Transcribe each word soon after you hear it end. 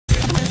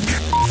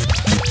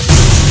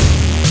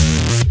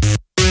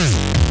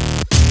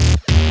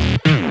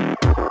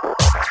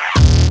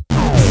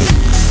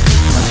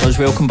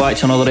welcome back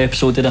to another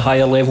episode of the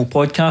Higher Level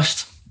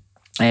Podcast.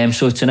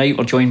 So tonight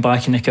we're joined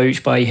back in the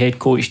couch by head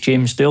coach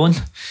James Doolan.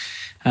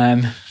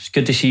 It's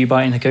good to see you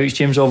back in the couch,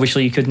 James.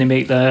 Obviously you couldn't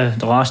make the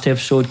last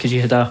episode because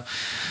you had a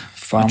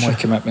family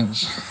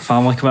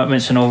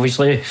commitments, and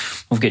obviously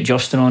we've got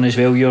Justin on as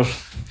well. You're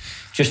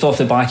just off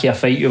the back of a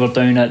fight you were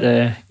down at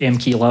the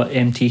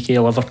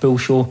MTK Liverpool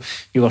show.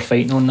 You were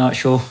fighting on that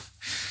show.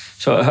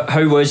 So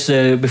how was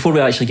before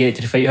we actually get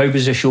to the fight, how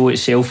was the show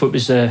itself? What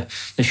was the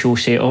show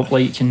set up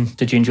like, and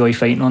did you enjoy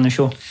fighting on the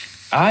show?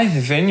 Aye,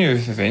 the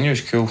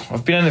venue's cool.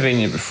 I've been in the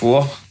venue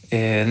before,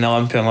 in the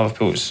Olympia in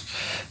Liverpool. It's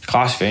a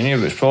class venue,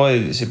 but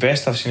it's the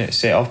best I've seen it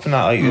set up in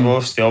that. Like they've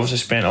obviously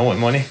spent a lot of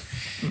money,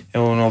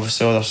 and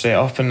obviously all their set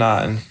up in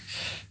that, and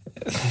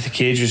the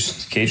cage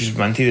was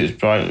minted.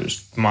 It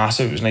was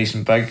massive. It was nice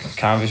and big.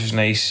 Canvas was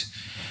nice.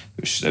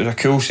 It was a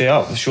cool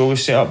setup. The show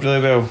was set up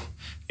really well.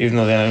 Even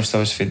though they announced I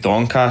was for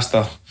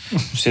Doncaster,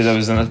 said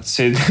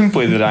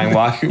play the wrong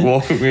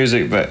walkout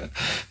music, but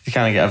you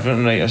can't get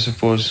everything right, I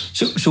suppose.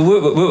 So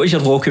what was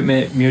your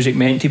walkout music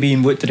meant to be,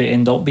 and what did it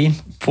end up being?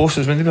 It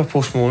was meant to be a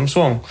Post Malone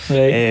song.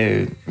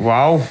 Right.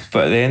 Wow,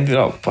 but they ended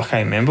up, I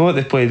can't remember what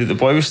they played. The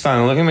boy was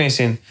standing looking at me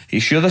saying, "Are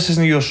you sure this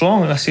isn't your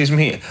song?" And I says,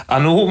 "Mate, I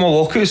know what my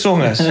walkout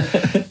song is."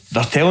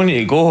 They're telling you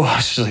to go. I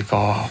was just like,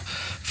 oh,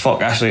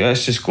 fuck, actually,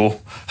 let's just go.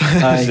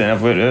 Then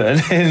I've went out, and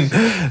then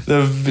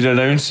they've been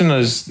announcing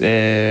us,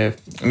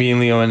 me and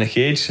Leo in the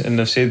cage, and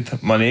they've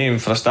said my name.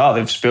 For a start,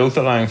 they've spelled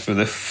it wrong for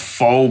the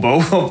full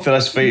build up to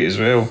this fight as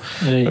well,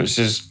 which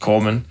is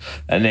common.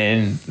 And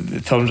then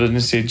it turns around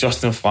and say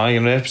Justin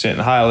Flannigan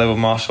representing higher level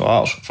martial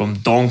arts from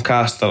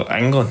Doncaster,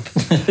 England.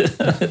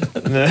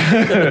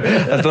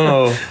 I don't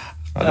know.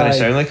 I don't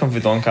sound like I'm from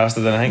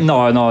Doncaster, don't I think?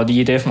 No,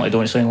 you definitely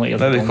don't sound like you're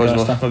from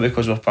Doncaster. Maybe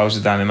because we're pals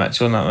with Danny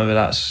Mitchell and that. Maybe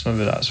that's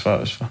what it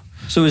was for.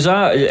 So was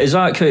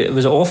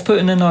it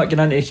off-putting in that,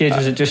 getting into the cage?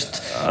 Was it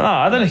just... No,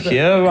 I didn't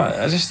care.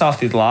 I just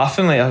started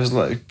laughing. Like I was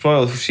like,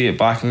 probably see it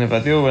back in the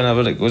video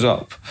whenever it goes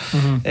up.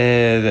 When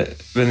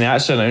they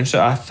actually announce it,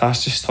 I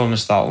just turned and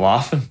start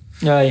laughing.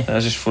 Aye. And I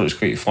just thought it was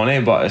quite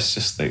funny, but it's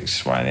just like,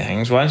 it's one of the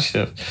things. Once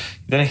you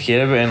don't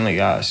care about anything like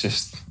that, it's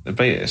just...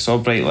 It's all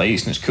bright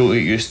lights, and it's cool to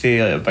get used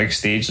to like a big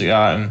stage like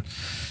that, and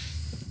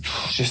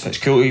it's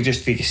cool to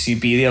just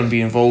be there and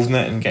be involved in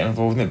it and get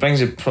involved in it.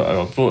 It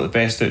brought the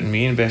best out in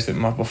me and best out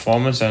in my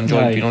performance. I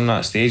enjoyed being on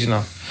that stage, and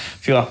I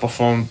feel I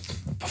performed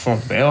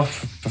well,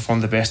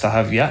 performed the best I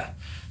have yet.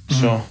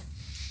 So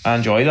I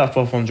enjoyed it. I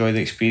probably enjoyed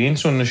the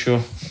experience on the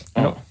show.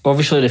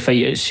 Obviously the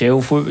fight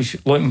itself, what was,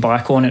 looking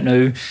back on it now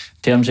in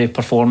terms of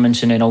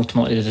performance and then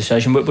ultimately the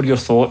decision, what were your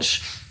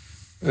thoughts?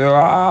 Well,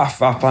 I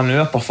knew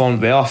I performed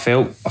well. I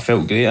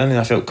felt great, and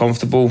I felt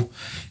comfortable.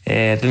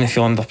 I didn't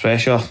feel under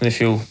pressure. I didn't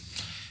feel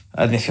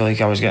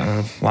like I was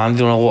getting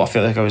landed on a lot. I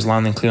felt like I was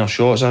landing cleaner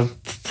shots. I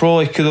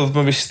probably could have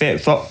maybe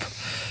stepped up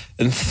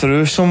and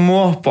threw some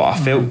more, but I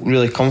felt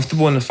really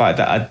comfortable in the fact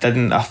that I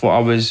didn't. I thought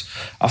I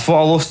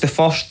lost the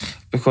first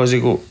because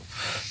of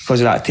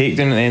that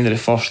takedown at the end of the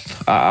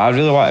first. I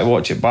really want to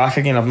watch it back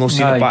again. I've not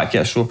seen it back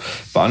yet,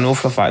 but I know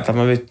for a fact I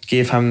maybe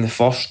gave him the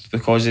first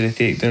because of the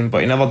takedown, but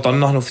he never done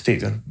nothing off the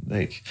takedown.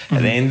 Like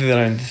at the end of the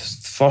round, the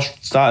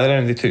first start of the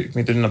round, they took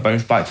me down and I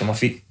bounced back to my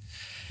feet.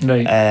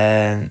 Right.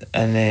 And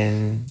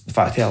then the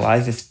fact that I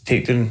lied, the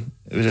takedown,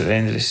 it was at the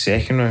end of the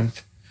second round,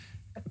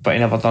 but I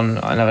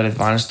never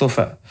advanced off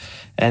it.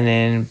 And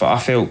then, but I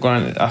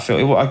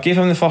gave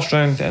him the first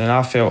round, and then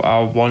I felt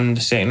I won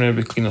the second round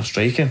with cleaner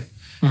striking.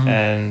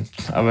 And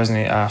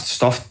I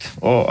stuffed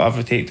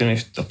every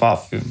takedown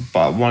apart from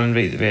but one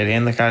right at the very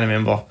end. I can't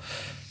remember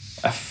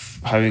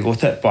how he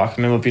got it, but I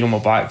can remember being on my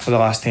back for the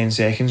last 10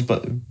 seconds,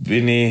 but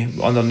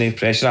under no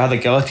pressure. I had a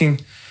guillotine,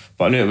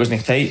 but I knew it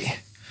wasn't tight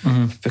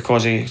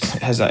because he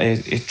has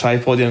a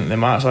tripod in the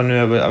mat, so I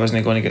knew I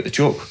wasn't going to get the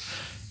choke.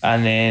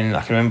 And then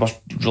I can remember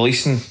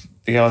releasing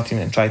the guillotine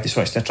and tried to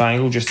switch to a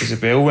triangle just as the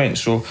bell went,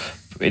 so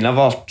he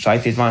never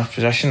tried to advance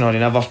position, or he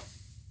never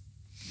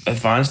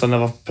advanced or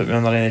never put me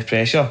under any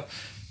pressure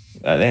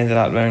at the end of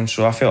that round.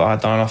 So I felt I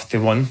had done enough to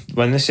win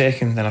the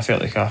second, and I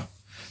felt like I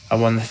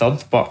won the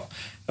third, but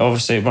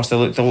obviously it must have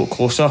looked a lot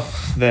closer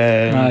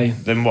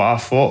than what I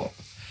thought.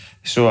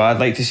 So I'd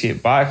like to see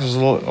it back. There's a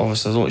lot of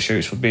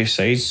shouts for both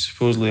sides,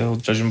 supposedly,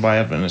 judging by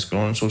everything that's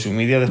going on social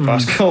media the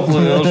past couple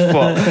of years.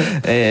 But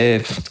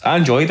I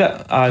enjoyed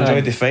it. I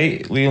enjoyed the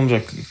fight. Liam's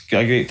a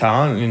great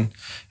talent, and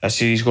I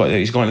see he's going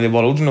to the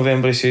World in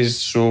November. He says,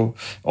 so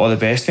all the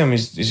best to him.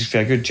 He's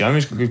got a good gym.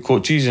 He's got good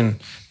coaches,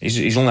 and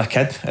he's only a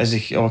kid, as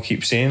I'll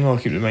keep saying. I'll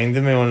keep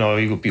reminding me,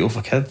 he got beat off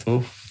a kid.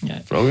 Oh,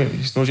 brilliant.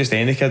 He's not just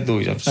any kid though.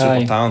 He's a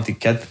super talented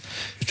kid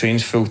who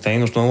trains full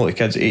time. There's not a lot of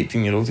kids at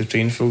 18-year-old who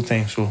train full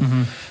time. So.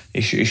 He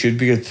should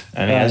be good,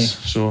 and he is.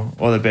 So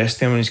all the best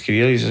to him in his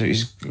career.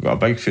 He's got a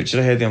big future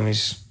ahead of him.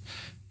 He's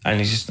not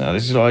a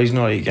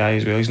right guy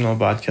as well. He's not a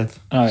bad kid.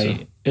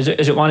 Aye. So.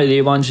 Is it one of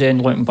the ones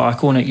then, looking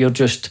back on it,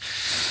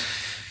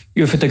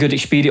 you've had a good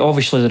experience.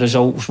 Obviously the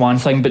result's one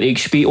thing, but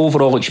the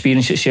overall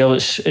experience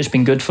itself, it's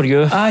been good for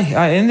you. Aye,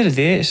 at the end of the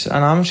day, it's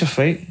an amateur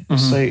fight.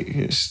 It's like,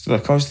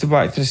 it comes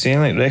back to the saying,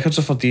 like, records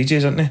are for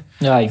DJs, aren't they?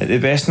 Aye. Like, the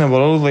best in the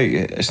world, like,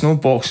 it's no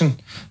boxing.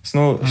 It's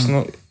not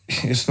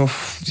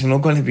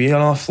going to be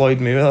another Floyd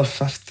Mayweather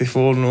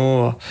 54-0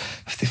 or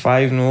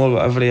 55-0 or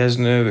whatever he is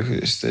now,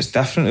 because it's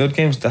different. Our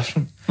game's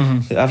different.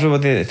 Like,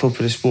 everybody at the top of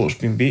the sport's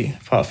been beat,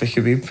 apart from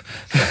Khabib.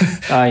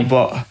 Aye.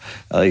 But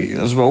like,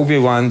 there will be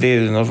one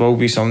day, and there will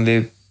be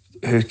somebody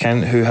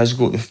who has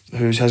got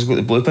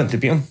the blueprint to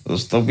beat him.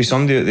 There'll be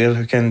somebody out there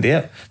who can do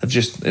it.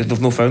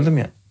 They've not found him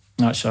yet.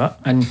 That's it.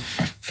 And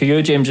for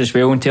you, James, as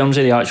well, in terms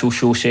of the actual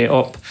show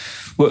setup,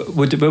 what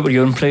were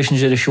your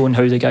impressions of the show and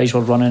how the guys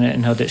were running it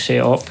and how it's set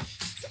up?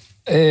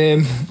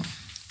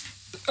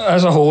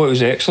 As a whole, it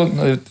was excellent.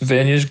 The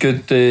venue's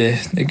good. The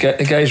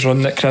guys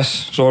running it,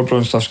 Chris Zorbro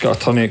and stuff's got a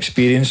ton of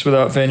experience with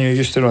that venue. He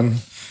used to run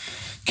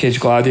Cage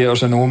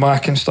Gladiators and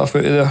OMAC and stuff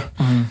out of there.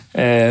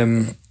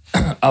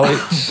 I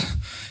liked it.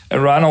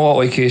 Ran a lot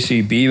like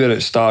ACB where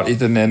it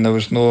started, and then there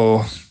was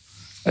no,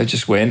 it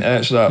just went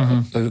at it, so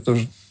that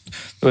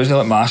there wasn't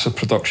like massive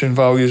production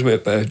values with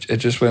it, but it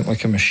just went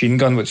like a machine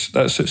gun, which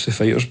that suits the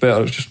fighters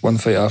better. It's just one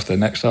fight after the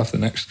next after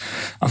the next.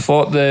 I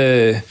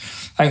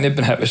think they've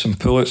been hit with some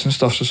pullets and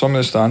stuff, so some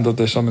of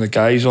the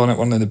guys on it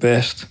weren't the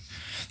best.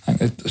 I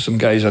think there's some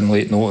guys in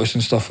late notice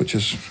and stuff, which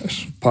is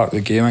part of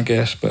the game, I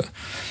guess, but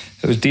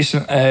it was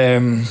decent.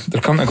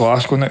 They're coming to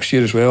Glasgow next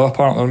year as well.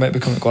 Apparently they might be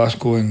coming to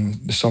Glasgow in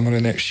the summer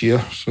of next year,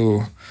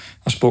 so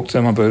I spoke to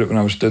them about it when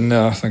I was down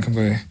there. I think I'm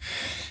going to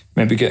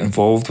maybe get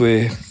involved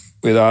with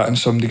that in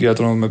some degree. I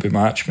don't know, maybe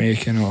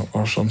matchmaking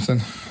or something.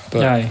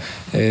 But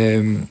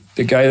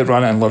the guy that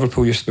ran it in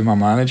Liverpool used to be my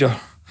manager.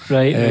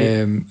 Right.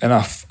 And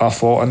I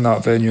fought in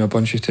that venue a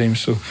bunch of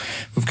times, so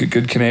we've got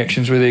good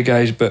connections with the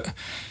guys, but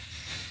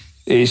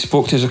he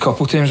spoke to us a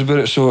couple of times about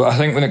it, so I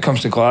think when it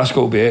comes to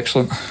Glasgow it'll be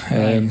excellent,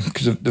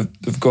 because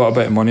they've got a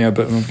bit of money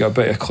about them, they've got a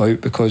bit of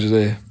clout because of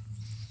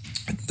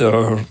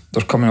they're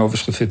coming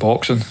obviously for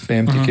boxing, for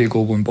MTK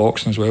Global and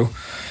boxing as well.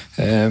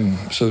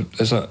 So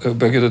it'll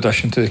be a good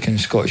addition to the kind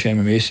of Scottish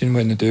MMA scene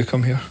when they do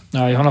come here.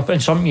 Aye,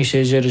 and something you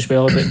says there as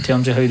well about in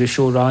terms of how the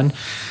show ran.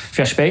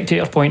 From a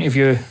spectator point of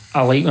view,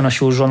 I like when a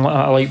show's run like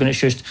that. I like when it's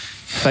just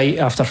fight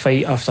after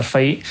fight after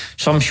fight.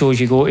 Some shows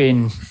you go to,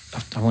 and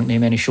I won't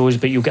name any shows,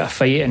 but you get a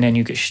fight and then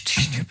you get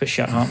stupid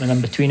shit happening in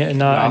between it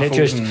and that, and it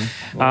just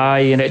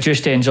and it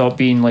just ends up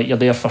being like you're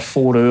there for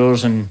 4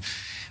 hours and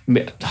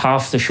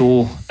half the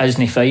show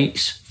isn't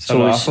fights. So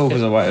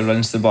because I want to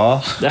rinse the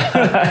bar.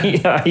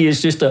 Yeah,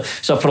 it's just a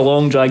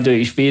prolonged, dragged out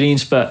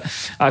experience, but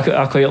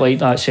I quite like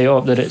that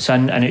setup that it's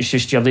in, and it's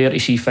just you're there to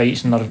see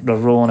fights and they're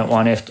rolling at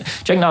one after. Do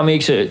you think that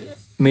makes it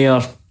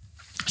more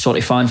sort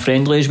of fan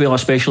friendly as well,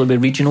 especially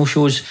with regional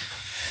shows?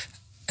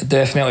 It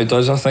definitely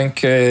does. I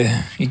think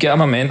you get a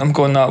momentum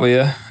going that way,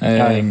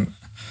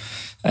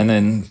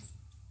 and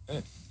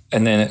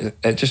then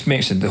it just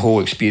makes the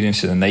whole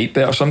experience of the night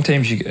better.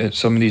 Sometimes you get at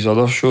some of these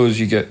other shows,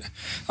 you get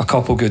a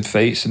couple good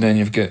fights, and then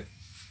you've got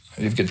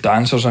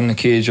dancers in the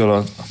cage, or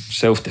a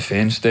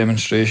self-defence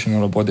demonstration,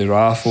 or a body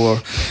raffle,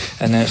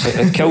 and then it's like,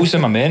 it kills the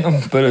momentum.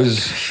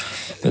 Whereas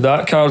with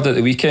that card at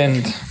the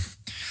weekend,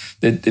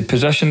 they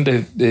positioned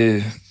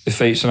the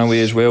fights in a way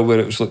as well where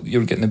it was like you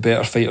were getting the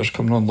better fighters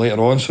coming on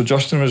later on. So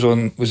Justin was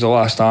the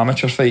last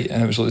amateur fight,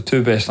 and it was like the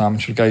 2 best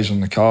amateur guys on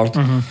the card.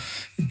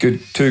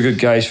 Two good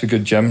guys for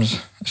good gyms,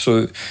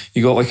 so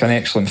you got like an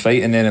excellent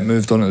fight, and then it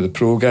moved on to the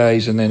pro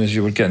guys, and then as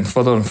you were getting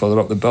further and further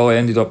up the bill, I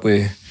ended up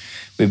with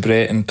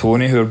Brett and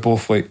Tony, who are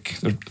both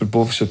they're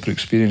both super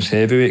experienced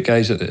heavyweight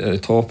guys at the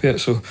top of it.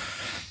 So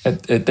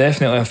it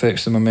definitely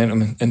affects the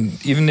momentum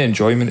and even the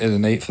enjoyment of the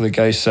night for the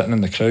guys sitting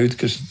in the crowd,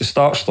 because the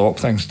start-stop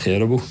thing's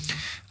terrible.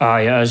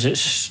 Aye, it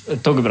is.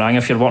 Don't get me wrong,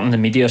 if you're working the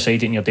media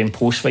side and you're doing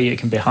post-fight, it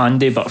can be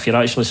handy, but if you're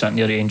actually sitting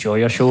there to enjoy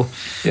your show.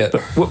 Yeah.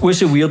 But what's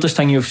the weirdest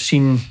thing you've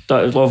seen?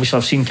 That obviously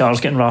I've seen cars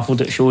getting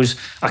raffled at shows,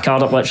 a car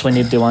that literally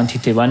nobody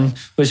wanted to win.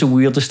 What's the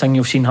weirdest thing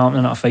you've seen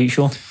happening at a fight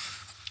show?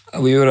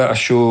 We were at a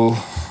show,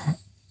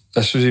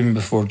 this was even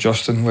before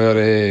Justin,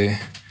 where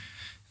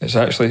it's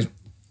actually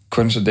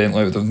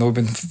coincidentally, they've not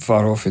been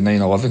far off in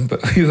 9/11,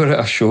 but we were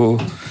at a show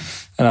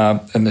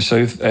in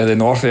the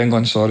north of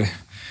England, sorry.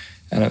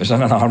 And it was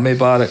in an army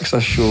barracks,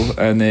 this show,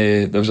 and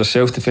there was a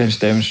self-defence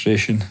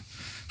demonstration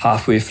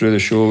halfway through the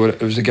show where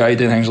it was a guy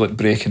doing things like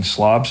breaking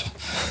slabs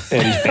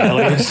in his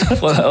belly and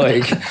stuff like that,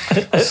 like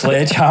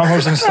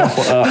sledgehammers and stuff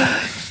like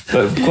that.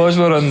 But because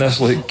we're in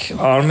this like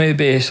army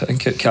base, I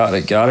think at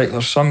Carrick Garrick,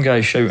 there's some guy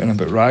shouting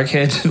about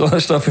ragheads and all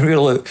that stuff, and we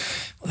were like,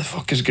 what the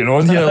fuck is going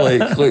on here?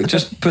 Like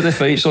just put the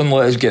fights on,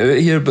 let us get out of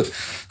here. But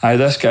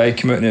this guy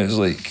came out and it was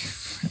like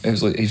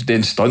he's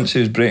doing stunts, he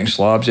was breaking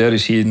slabs there,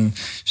 he's seeing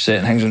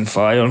setting things on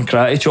fire and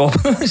karate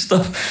chopping and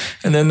stuff,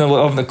 and then they're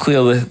like having to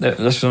clear this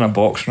was in a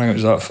boxing ring, it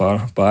was that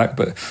far back,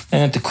 but they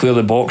had to clear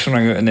the boxing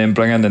ring out and then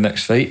bring in the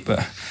next fight.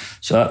 But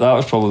So that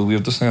was probably the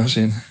weirdest thing I've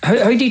seen. How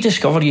do you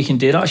discover you can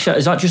do that shit?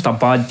 Is that just a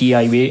bad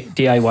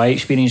DIY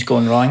experience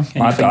going wrong?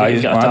 My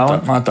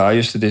dad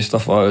used to do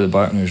stuff like that at the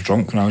back when he was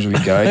drunk when I was a wee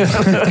guy.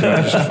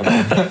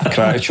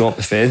 Karate chop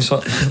the fence. So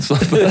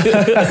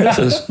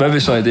maybe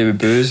something to do with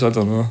booze, I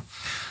don't know.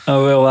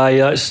 Oh well,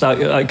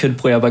 that could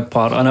play a big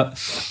part in it.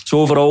 So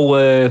overall,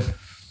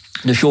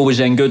 the show was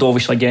then good,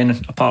 obviously,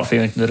 again, apart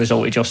from the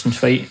result of Justin's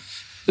fight.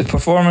 The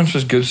performance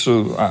was good,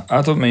 so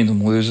I don't mind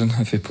him losing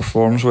if he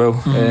performs well.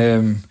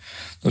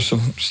 There's some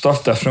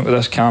stuff different with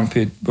this camp.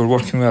 We're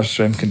working with our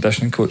strength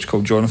conditioning coach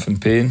called Jonathan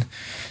Payne,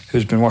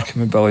 who's been working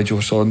with Billy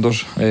Joe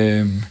Saunders,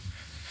 and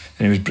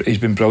he's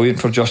been brilliant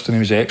for Justin. He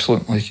was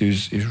excellent. Like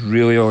he's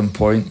really on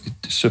point,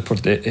 super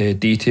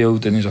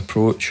detailed in his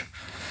approach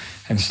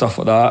and stuff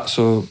like that.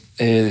 So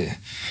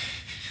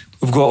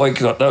we've got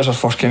that was our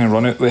first kind of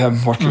run out with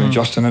him working with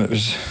Justin, and it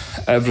was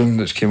everything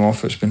that's came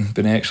off it's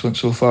been excellent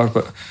so far.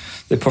 But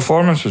the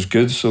performance was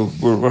good, so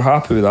we're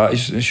happy with that.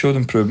 He's showed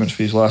improvements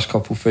for his last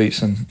couple of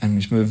fights, and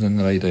he's moving in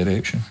the right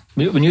direction.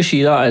 When you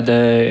see that at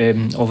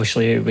the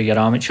obviously with your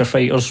amateur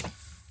fighters,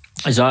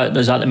 is that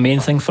the main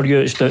thing for you?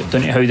 It's down to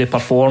how they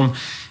perform,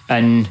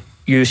 and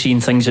you seeing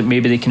things that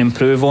maybe they can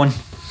improve on.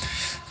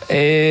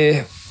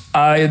 The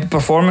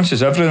performance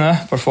is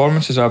everything.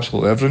 Performance is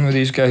absolutely everything with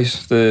these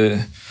guys.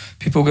 The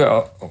people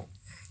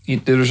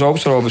the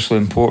results are obviously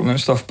important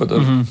and stuff, but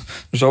the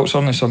results are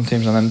only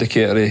sometimes an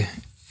indicator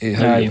of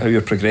how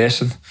you're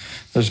progressing.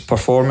 There's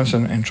performance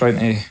and trying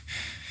to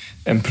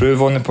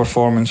improve on the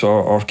performance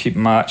or keep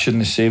matching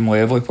the same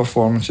level of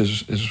performance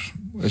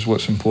is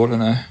what's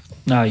important.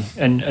 Aye,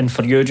 and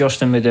for you,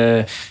 Justin, with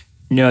the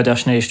new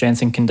addition of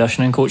strength and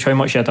conditioning coach, how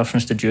much of a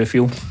difference did you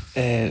feel?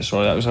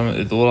 Sorry, that was him at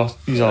the door.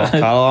 He's a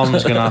car alarm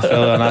was going off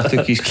earlier, and I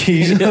took his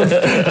keys.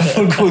 I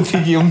forgot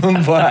to give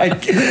them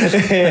back.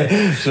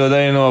 So I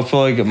don't know, I'll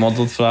probably get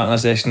muddled for that in a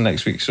session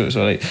next week, so it's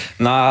alright.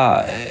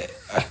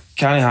 I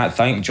can't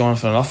thank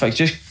Jonathan enough. It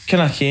just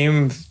kind of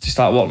came to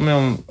start working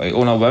with him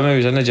on a whim. He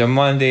was in the gym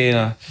one day,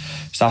 and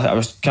I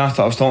was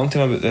talking to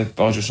him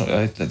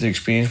about the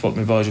experience working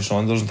with Billy Joe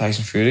Saunders and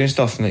Tyson Fury and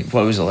stuff, and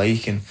what it was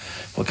like and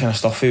what kind of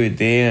stuff he would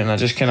do, and I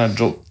just kind of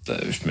dropped.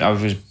 I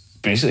was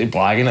basically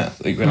blagging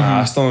it. Like when I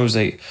asked him, I was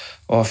like,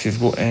 "Oh, if you've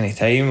got any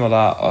time or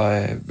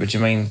that, would you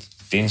mind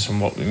doing some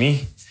work with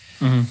me?"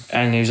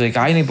 And he was like,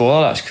 "Aye, no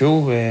bother, that's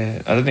cool." I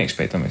didn't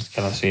expect him to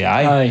kind of say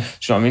aye. Do you know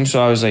what I mean?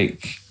 So I was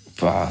like,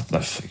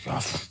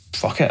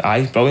 fuck it,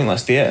 aye, brilliant,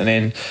 let's do it. And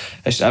then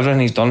it's everything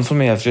he's done for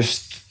me. I've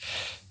just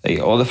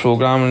all the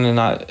programming and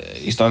that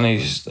he's done.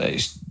 He's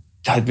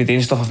had me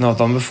doing stuff I've never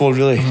done before,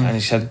 really. And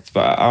he said,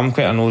 but I'm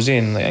quite a nosy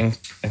and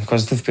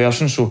inquisitive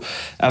person, so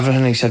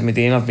everything he said me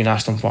doing, I've been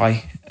asking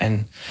why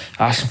and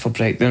asking for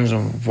breakdowns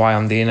on why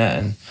I'm doing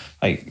it,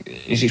 and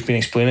he's just been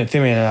explaining it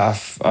to me, and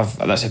I've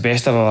that's the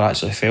best I've ever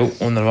actually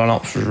felt on the run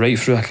up right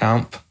through a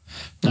camp.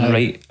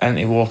 Right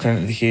into walking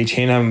into the cage,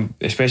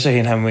 especially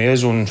him with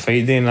his own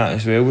fight day and that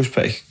as well was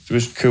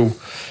cool.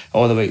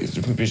 All the way,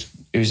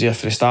 he was there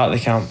for the start of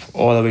the camp,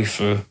 all the way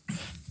through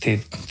to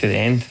the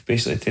end,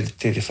 basically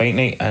to the fight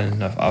night,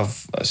 and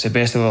it's the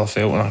best I've ever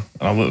felt, and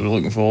I'm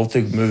looking forward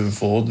to moving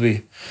forward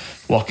with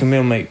working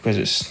with him,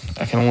 because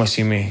I can only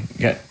see me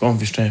going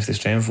from strength to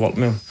strength working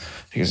with him,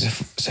 because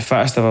it's the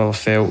fittest I've ever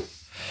felt.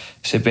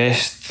 It's the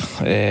best,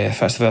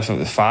 fittest I've ever felt,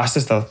 the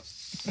fastest I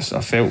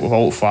felt a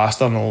lot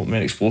faster and a lot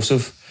more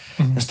explosive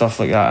and stuff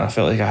like that, and I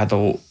felt like I had a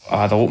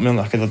lot more.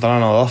 I could have done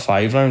another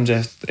 5 rounds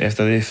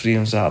after the 3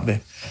 on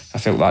Saturday. I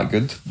felt that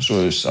good,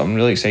 so I'm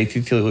really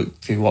excited to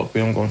work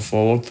with him going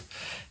forward.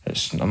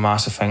 It's a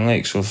massive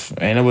thing, so if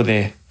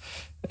anybody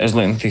is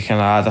looking to kind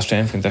of add a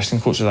strength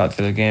conditioning coach to that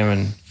to the game,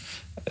 and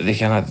they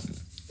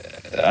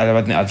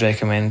I'd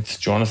recommend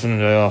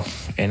Jonathan or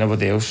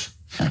anybody else.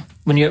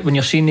 When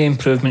you're seeing the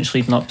improvements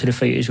leading up to the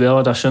fight as well,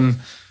 I'd assume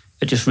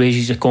it just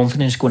raises the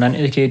confidence going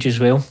into the cage as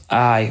well.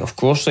 Aye, of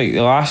course. Like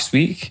the last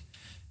week,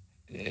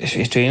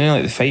 it's training,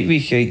 like the fight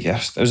week, I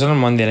was in on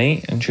Monday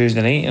night and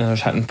Tuesday night, and I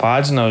was hitting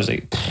pads, and I was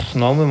like,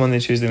 normally Monday,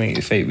 Tuesday night,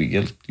 the fight week,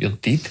 you're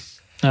dead.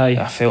 Aye.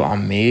 I felt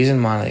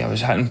amazing, man. Like I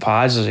was hitting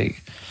pads, I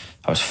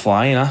was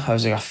flying. I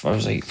was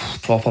like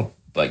proper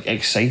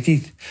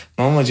excited.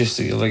 Normally just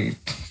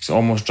it's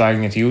almost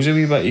dragging your heels a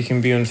wee bit. You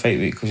can be on fight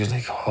week because you're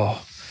like, oh,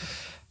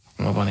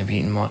 I'm not going to be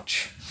eating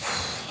much.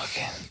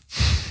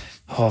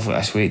 Oh, I've got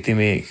this weight to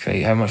make,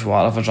 right? How much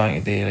water have I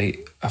drank today, right?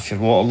 If you're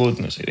water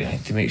loading, it's like, I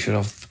need to make sure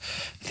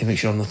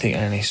I'm not taking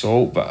any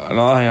salt. But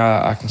another thing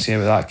I can say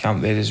about that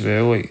camp there as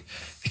well, like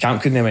the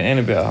camp couldn't have went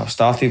any better. I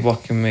started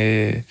working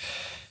with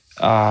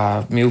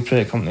a meal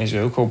prep company as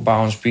well called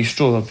Balance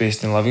Bistro. They're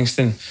based in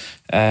Livingston,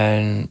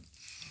 and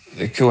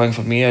the cool thing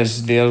for me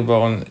is they're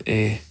willing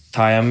to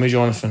tie in with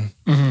Jonathan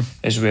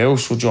as well.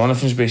 So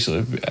Jonathan's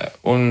basically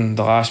on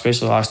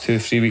especially the last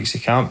 2-3 weeks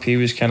of camp, he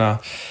was kind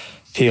of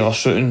tailor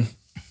suiting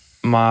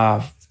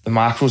the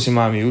macros in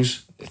my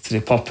meals to the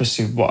purpose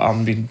of what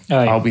I'll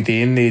be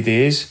doing the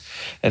days,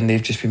 and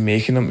they've just been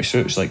making them to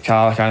suits. Like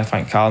Carl, I can't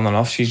thank Carl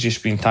enough. She's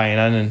just been tying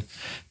in and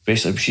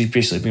she's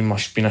basically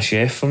been a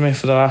chef for me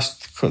for the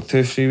last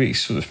 2-3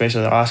 weeks,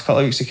 especially the last couple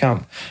of weeks of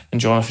camp.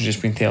 And Jonathan's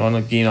just been telling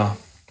her, you know,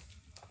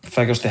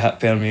 figures to hit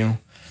per meal,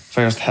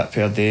 figures to hit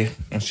per day,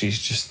 and she's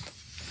just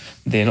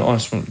doing it on,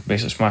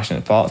 basically smashing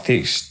it apart.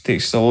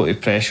 Takes a lot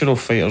of pressure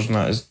off fighters and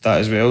that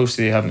as well.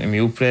 So they having to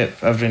meal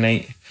prep every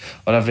night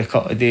or every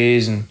couple of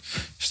days and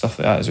stuff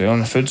like that as well.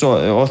 And the food's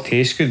all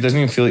tastes good. It doesn't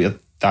even feel like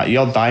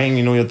you're dieting,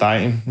 you know you're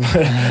dieting.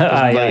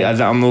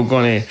 I'm not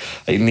going to,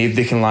 like,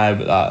 nobody can lie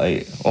about that.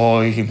 Like,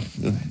 oh, you can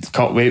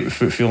cut weight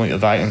without feeling like you're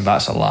dieting.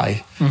 That's a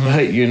lie.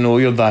 Right? You know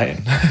you're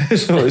dieting.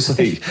 So it's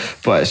like,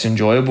 but it's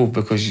enjoyable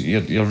because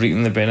you're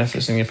reaping the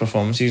benefits in your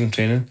performances and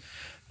training.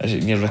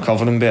 You're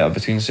recovering better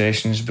between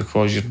sessions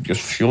because you're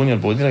fueling your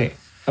body right.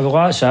 Well,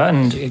 that's it,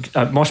 and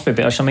it must be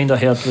better. So I mean, I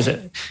heard, was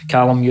it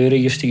Callum Urey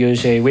used to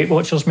use Weight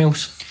Watchers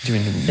meals? What do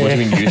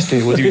you mean used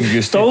to? What do you mean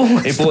used to?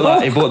 He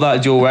bought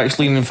that Joe Wicks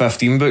Lean in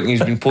 15 book, and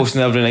he's been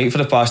posting every night for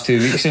the past 2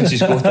 weeks since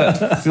he's got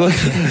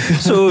it.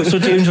 So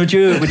James, would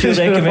you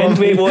recommend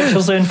Weight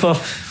Watchers then for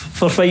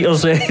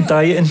fighters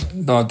dieting?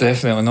 No,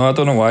 definitely no. I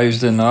don't know why he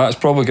was doing that. It's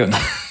probably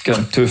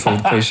getting two for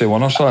the price of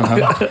one or something.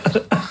 Right.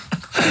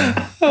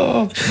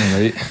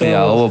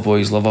 Yeah, all the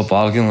boys love a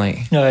bargain,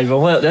 like. Aye,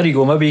 well, there you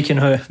go. Maybe you can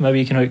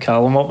hook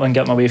Callum up and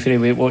get him away for the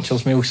Weight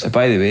Watchers meals.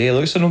 By the way, he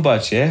looks like no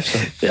bad chef. So.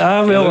 He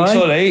looks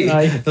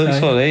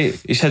alright.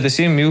 He's had the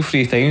same meal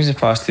 3 times the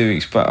past 2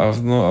 weeks, but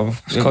I've not.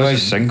 It's because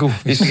he's single.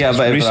 He's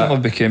recently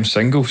became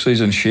single, so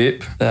he's in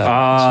shape.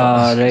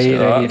 Right. He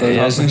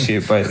is in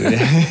shape, by the way.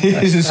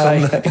 He's in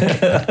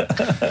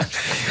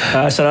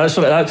so that's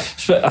what,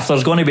 if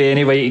there's going to be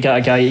any way to get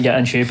a guy to get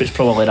in shape, it's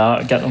probably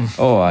that. Get them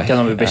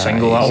to be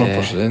single.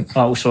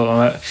 That'll sort them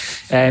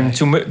out.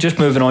 So just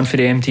moving on for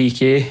the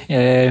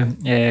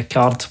MTK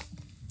card,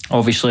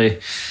 obviously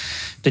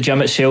the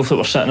gym itself that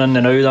we're sitting in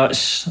now,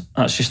 that's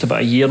just about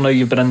a year now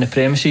you've been in the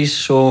premises.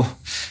 So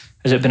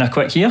has it been a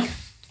quick year?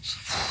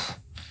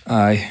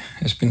 Aye,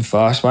 it's been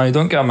fast, man. You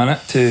don't get a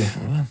minute to.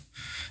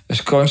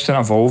 It's constant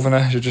evolving.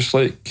 You're just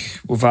like,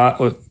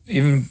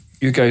 even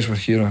you guys were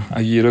here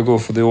a year ago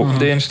for the open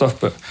day and stuff,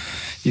 but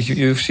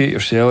you see it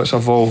yourself. It's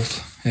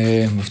evolved.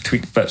 We've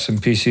tweaked bits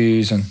and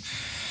pieces, and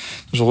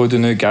there's a load of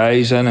new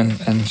guys in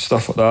and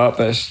stuff like that.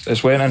 But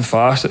it's went in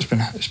fast. It's been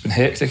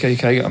hectic. I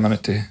can't get a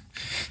minute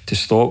to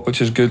stop, which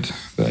is good.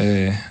 But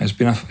it's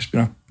been a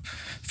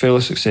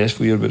fairly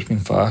successful year, but it's been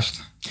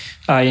fast.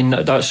 Aye, and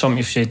that's something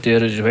you've said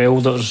there as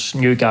well. There's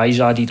new guys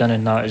added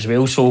in that as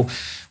well. So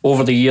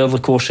over the year,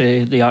 of course,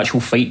 the actual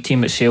fight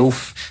team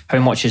itself, how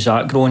much has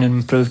that grown and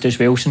improved as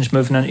well since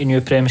moving into new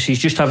premises?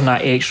 Just having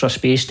that extra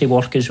space to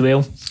work as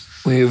well.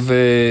 We've,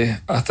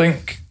 I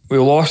think we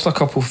lost a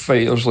couple of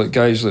fighters, like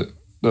guys that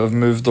have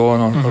moved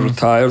on or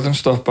retired and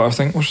stuff, but I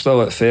think we're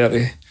still at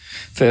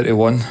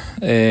 31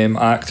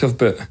 active.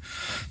 But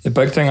the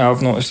big thing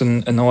I've noticed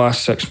in the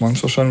last 6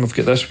 months or so, we've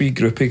got this wee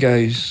group of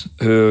guys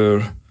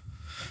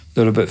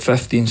they're about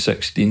 15,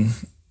 16.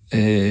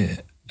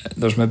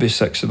 There's maybe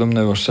 6 of them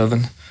now or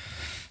 7.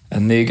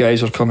 And they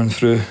guys are coming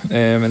through,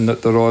 and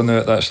they're all now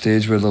at that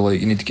stage where they're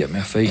like, you need to get me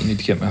a fight,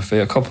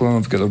 A couple of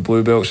them have got their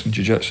blue belts in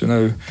jiu-jitsu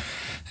now.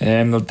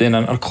 They're doing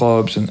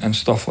inter-clubs and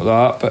stuff like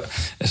that,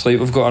 but it's like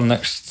we've got our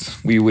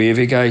next wee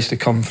wavy guys to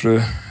come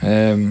through.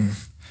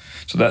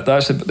 So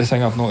that's the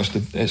thing I've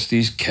noticed. It's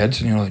these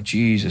kids, and you're like,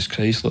 Jesus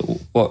Christ, like,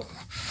 what?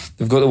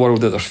 They've got the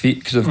world at their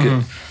feet because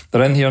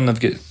they're in here and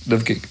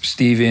they've got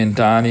Stevie and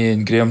Danny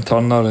and Graham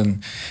Turner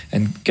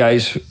and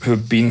guys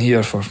who've been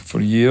here for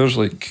years,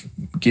 like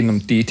giving them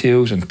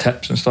details and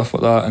tips and stuff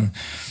like that. And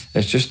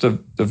it's just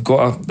they've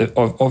got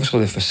obviously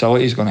the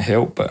facility is going to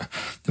help, but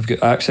they've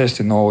got access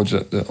to knowledge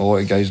that a lot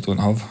of guys don't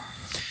have.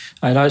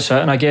 Aye, that's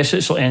it. And I guess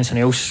it's like anything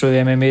else through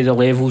MMA, the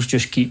levels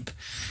just keep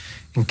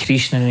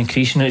increasing.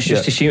 It's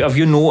just to see. Have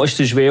you noticed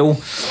as well?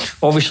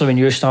 Obviously, when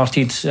you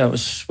started,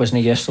 wasn't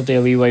it yesterday,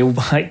 a wee while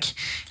back.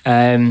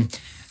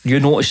 You're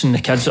noticing the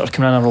kids that are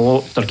coming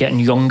in they're getting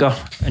younger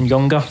and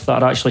younger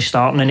that are actually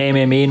starting in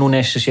MMA, not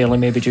necessarily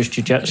maybe just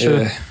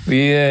jiu-jitsu.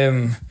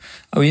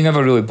 We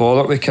never really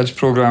bothered with kids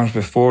programs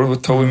before.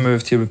 Until we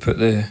moved here, we've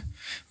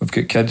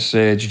got kids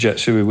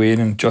jiu-jitsu with Wayne,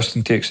 and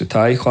Justin takes the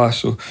Thai class,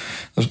 so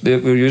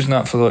we're using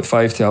that for like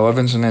 5 to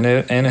 11s, and then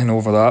anything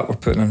over that we're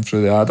putting in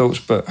through the adults.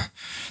 But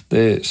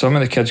some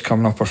of the kids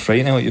coming up are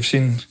frightening. Like you've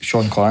seen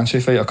Sean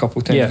Clancy fight a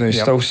couple of times, and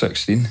he's still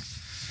 16,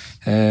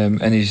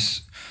 and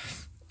he's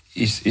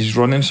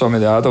running some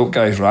of the adult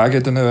guys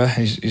ragged now.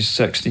 He's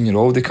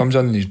 16-year-old. He comes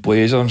in and he's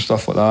blazer and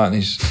stuff like that, and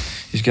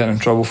he's getting in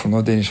trouble for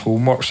not doing his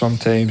homework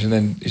sometimes, and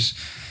then he's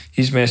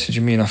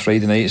messaging me on a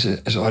Friday night, is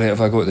it alright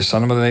if I go to the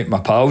cinema tonight with my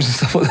pals and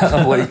stuff like that?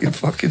 I'm like, you're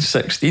fucking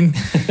 16,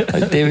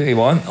 like, do what you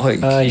want,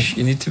 like,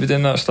 you need to be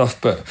doing that stuff.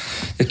 But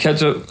the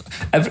kids are,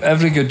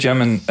 every good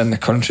gym in the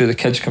country, the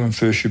kids coming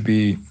through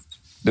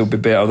they'll be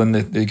better than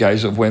the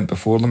guys that have went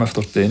before them if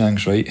they're doing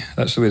things right.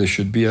 That's the way they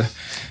should be,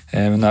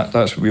 and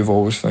that's what we've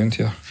always found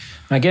here.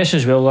 I guess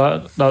as well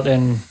that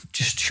then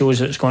just shows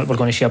that we're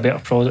going to see a better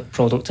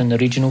product in the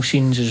regional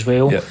scenes as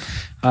well. Yep.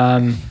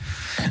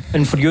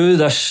 And for you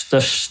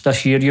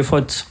this year you've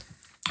had,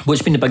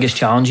 what's been the biggest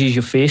challenges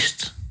you've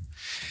faced?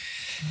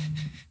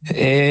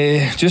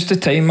 Just the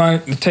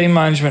time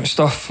management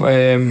stuff. I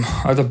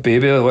had a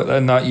baby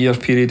in that year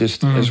period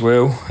as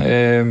well,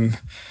 and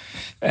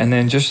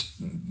then just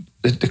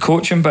the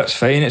coaching bit's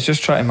fine. It's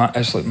just trying to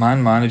it's like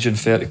managing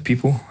 30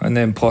 people, and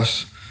then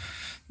plus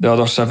the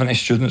other 70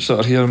 students that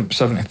are here,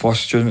 70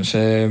 plus students.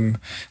 I'm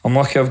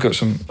lucky. I've got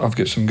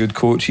some good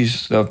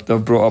coaches.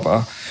 They've brought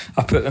up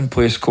I put in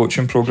place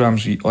coaching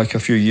programs like a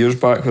few years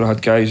back where I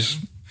had guys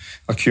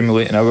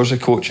accumulating hours of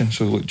coaching.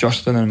 So like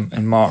Justin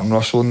and Martin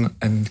Russell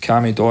and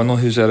Cammy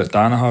Donnelly, who's there at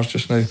Danaher's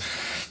just now,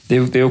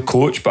 they'll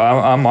coach, but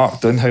I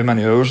marked down how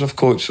many hours I've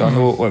coached. So I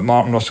know like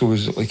Martin Russell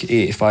was like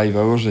 85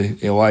 hours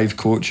of live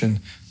coaching,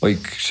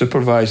 like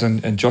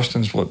supervising, and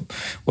Justin's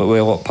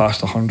well up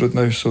past 100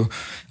 now. So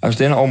I was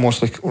doing it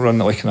almost like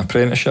running it like an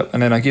apprenticeship,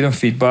 and then I give them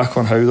feedback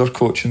on how they're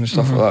coaching and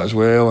stuff like that as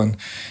well, and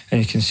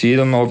you can see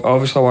them.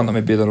 Obviously I want them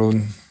to be their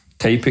own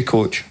type of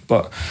coach,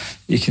 but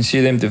you can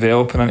see them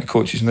developing into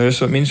coaches now.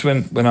 So it means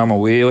when I'm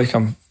away, like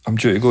I'm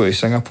due to go to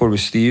Singapore with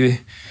Stevie,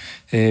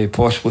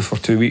 possibly for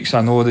 2 weeks.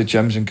 I know the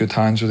gym's in good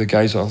hands with the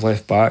guys that I've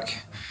left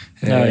back.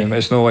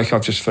 It's not like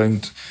I've just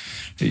found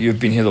that you've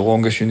been here the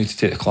longest, you need to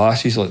take the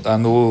classes. Like I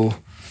know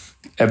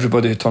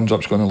everybody who turns up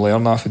is going to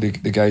learn off of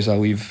the guys I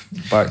leave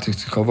back to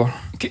cover.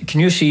 Can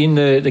you see in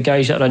the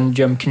guys that are in the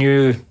gym, can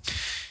you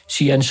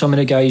see in some of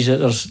the guys that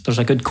there's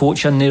a good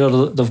coach in there,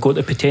 or they've got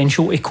the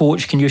potential to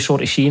coach? Can you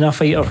sort of see in a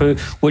fighter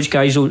which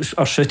guys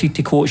are suited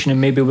to coaching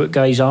and maybe what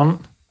guys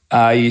aren't?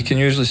 You can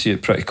usually see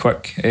it pretty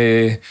quick.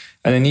 And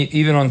then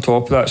even on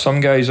top of that,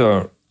 some guys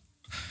are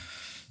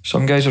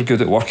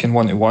good at working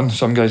one-to-one,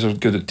 some guys are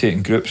good at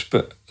taking groups,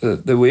 but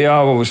the way I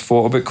always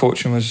thought about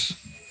coaching was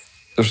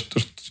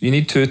you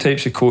need two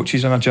types of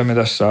coaches in a gym of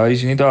this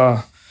size. You need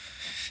a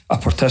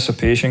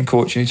participation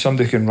coach. You need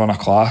somebody who can run a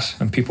class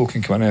and people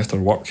can come in after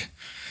work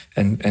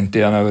and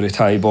do an hour of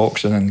Thai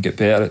boxing and get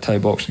better at Thai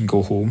boxing and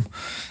go home.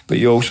 But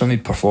you also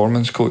need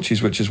performance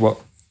coaches, which is what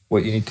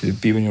you need to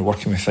be when you're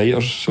working with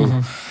fighters.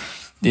 So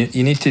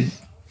you need to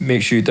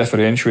make sure you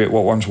differentiate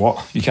what one's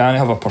what. You can't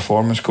have a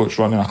performance coach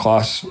running a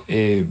class,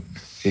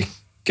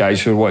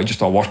 guys who are wanting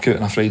just a workout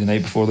on a Friday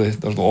night before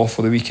they're off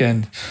for the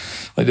weekend.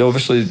 Like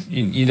obviously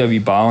you need a wee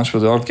balance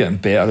where they're getting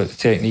better at the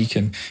technique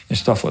and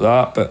stuff like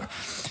that, but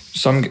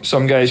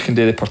some guys can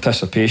do the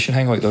participation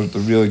thing, like they're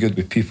really good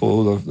with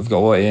people, they've got a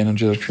lot of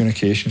energy, their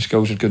communication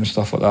skills are good and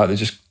stuff like that. They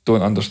just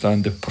don't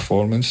understand the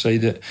performance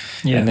side of it.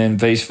 And then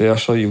vice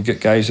versa, you'll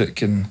get guys that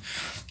can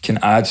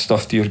add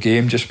stuff to your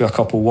game just with a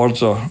couple of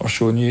words or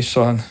showing you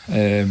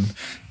something.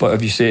 But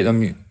if you say to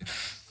them,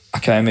 I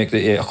can't make the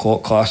 8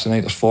 o'clock class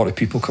tonight, there's 40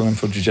 people coming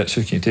for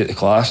jiu-jitsu, can you take the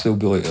class? They'll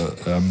be like,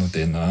 I'm not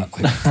doing that.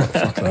 Like,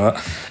 fuck that.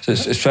 So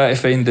it's trying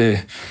to find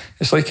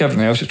it's like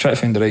everything else, it's trying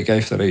to find the right guy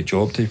for the right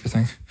job type of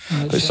thing.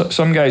 But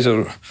some guys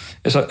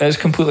it's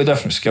completely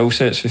different skill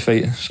sets for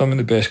fighting. Some of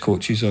the best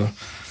coaches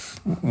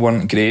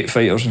weren't great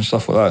fighters and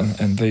stuff like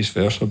that, and vice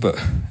versa,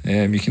 but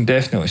you can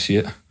definitely see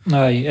it.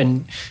 Aye,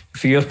 and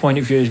for your point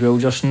of view as well,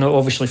 Justin,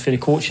 obviously for the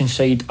coaching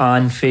side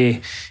and for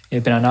being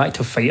an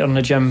active fighter in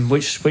the gym,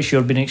 what's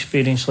your been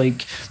experience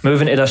like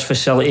moving to this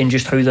facility and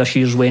just how this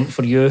year's went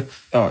for you?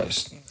 Oh,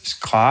 it's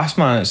class,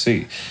 man. It's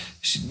like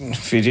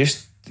for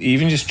just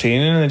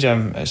training in the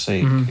gym, it's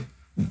like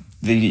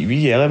the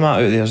wee yellow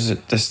mat out there is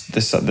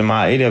the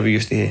mat area we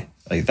used to have.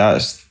 Like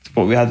that's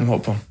what we had them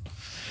up on.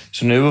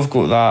 So now we've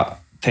got that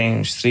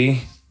times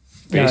 3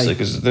 basically,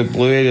 because the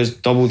blue area is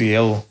double the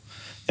yellow,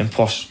 and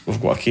plus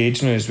we've got a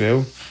cage now as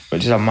well,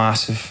 which is I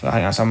think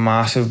that's a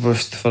massive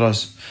boost for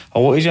us. A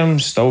lot of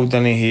gyms still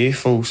don't have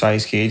full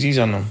size cages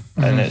in them,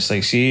 and it's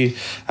like, see,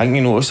 I think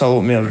you notice a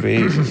lot more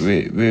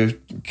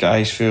with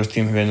guys for our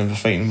team when they were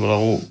fighting, we're a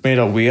lot more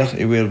aware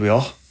of where we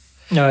are.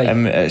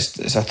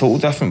 It's a total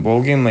different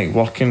ballgame, like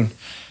working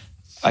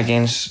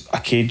against a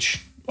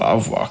cage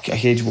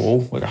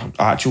wall, like an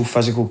actual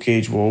physical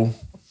cage wall,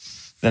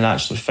 than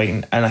actually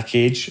fighting in a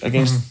cage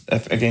against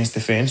the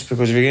fence.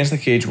 Because if you're against the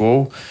cage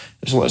wall,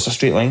 it's a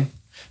straight line.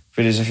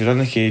 Whereas if you're in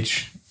the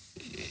cage,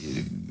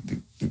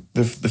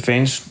 the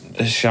fence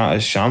is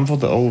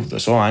chamfered at all.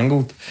 It's all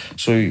angled,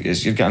 so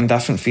you're getting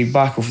different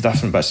feedback off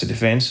different bits of the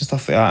fence and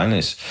stuff like that. And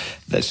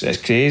it's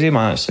crazy,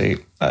 man. It's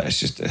like I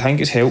think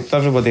it's helped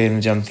everybody in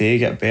the gym to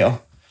get better.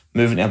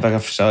 Moving to a bigger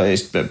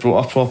facility, it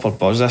brought a proper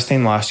buzz. This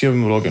time last year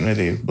when we were all getting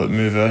ready, but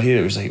move out here,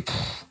 it was like,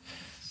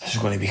 this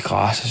is going to be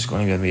class. This is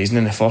going to be amazing.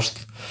 In the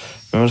first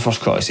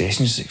couple of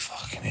sessions, it's like,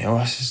 fucking hell,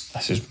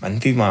 this is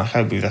minted, man. I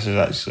can't believe this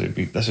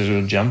is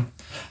our gym.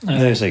 And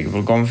then it's like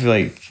we're going for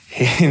like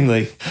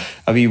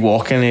a wee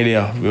walking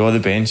area with all the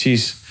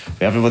benches,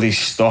 with everybody's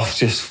stuff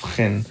just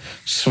fucking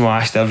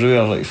smashed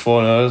everywhere, like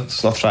falling out,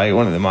 stuff right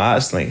onto the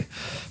mats, like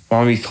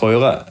one wee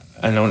toilet,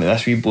 and onto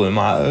this wee blue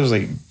mat. It was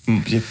like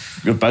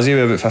you're busy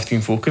with about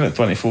 15 folk in it,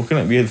 20 folk in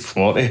it. We had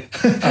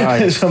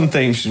 40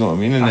 sometimes, you know what I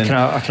mean? And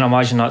I can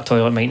imagine that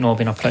toilet might not have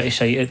been a pretty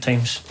sight at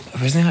times.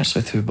 It wasn't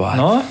actually too bad.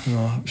 No?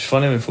 It was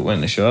funny when folk went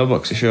in the shower,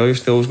 because the shower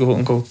used to always go hot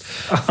and cold.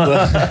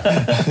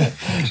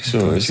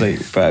 So it's like,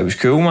 but it was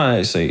cool, man.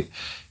 It's like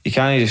you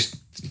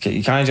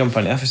can't jump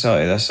into a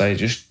facility this side.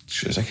 Just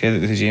it's a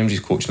credit to James'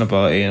 coaching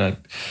ability, and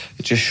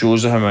it just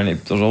shows how many.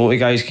 There's a lot of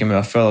guys came out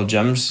of further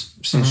gyms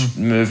since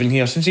moving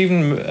here, since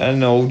even in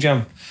the old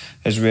gym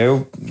as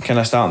well, kind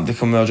of starting to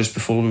come there just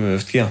before we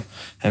moved here.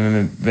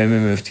 And when we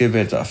moved here, we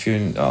had a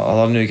few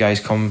other new guys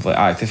come, like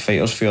active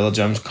fighters for other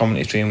gyms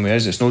coming to train with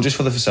us. It's not just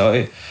for the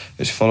facility,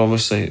 it's for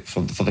obviously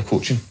for the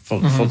coaching,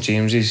 for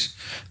James's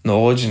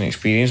knowledge and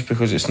experience,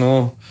 because it's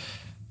no.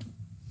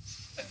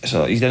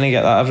 So you didn't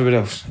get that everywhere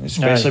else,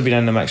 especially being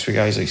in the mix with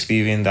guys like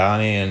Stevie and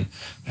Danny, and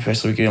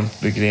especially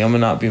with Graham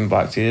and that being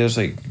back to years.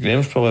 Like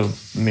Graham's probably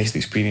the most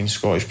experienced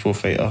Scottish pro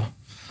fighter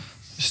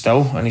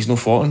still, and he's no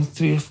fought in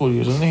 3 or 4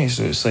 years, isn't he?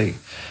 So it's like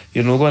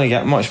you're not going to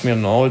get much more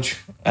knowledge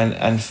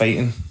in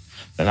fighting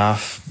than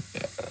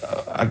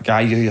a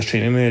guy who you're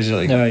training with is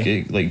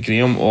like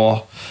Graham,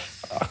 or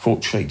a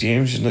coach like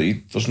James.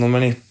 There's no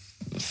many. I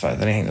don't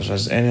think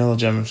there's any other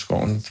gym in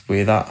Scotland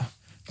with that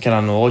kind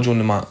of knowledge on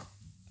the mat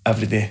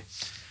every day.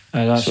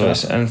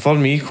 And for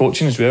me,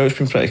 coaching as well, it's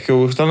been pretty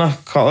cool. We've done a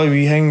couple of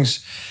wee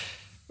things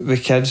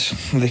with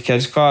the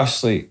kids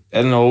class, like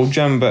in the old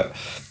gym, but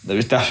it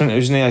was different. It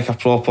wasn't like a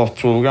proper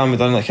programme. We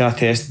done like kind of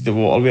tested the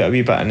water weight a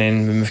wee bit, and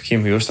then when we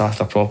came here, we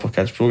started a proper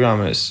kids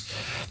programme, and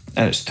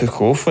it's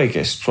took off. Like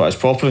it's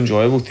proper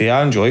enjoyable too.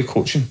 I enjoy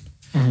coaching.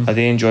 I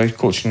do enjoy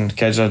coaching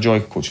kids. I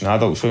enjoy coaching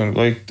adults. So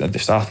they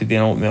started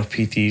doing a lot more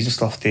PTs and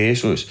stuff too.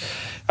 So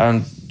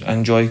I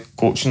enjoy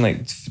coaching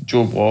like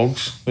Joe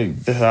Bloggs,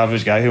 like the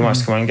average guy who wants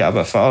to come in and get a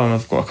bit fitter, and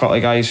I've got a couple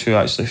of guys who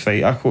actually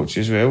fight I coach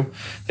as well,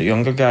 like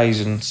younger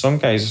guys, and some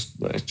guys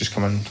just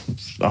come in,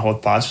 I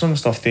hold pads for them and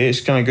stuff too.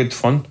 It's kind of good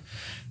fun.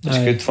 It's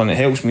good fun. It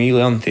helps me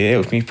learn too. It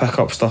helps me pick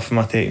up stuff in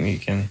my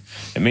technique, and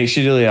it makes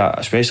you really,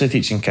 especially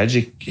teaching kids,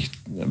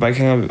 the big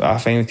thing I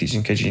find with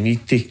teaching kids, you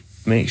need to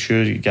make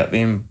sure you get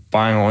them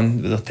bang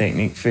on with their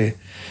technique for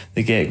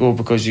the get-go,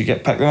 because you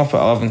pick them up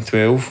at 11,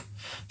 12,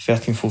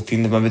 13,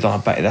 14, they've maybe done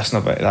a bit of this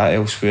and a bit of that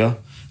elsewhere,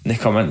 and they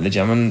come into the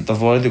gym and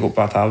they've already got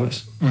bad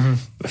habits.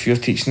 But if you're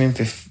teaching them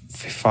for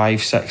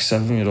 5, 6,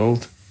 7 year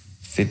old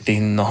for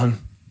doing nothing,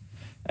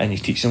 and you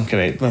teach them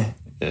correctly,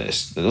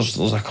 there's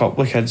a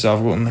couple of kids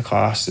I've got in the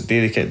class that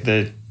do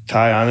the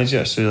Thai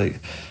energy. So like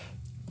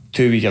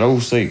 2 wee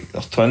girls, like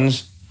they're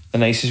twins, the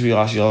nicest wee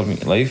lasses you'll ever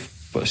meet in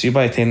life, but see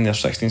by the time they're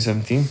 16,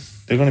 17,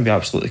 they're going to be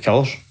absolutely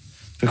killers,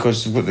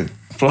 because they've got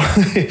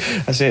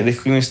I say the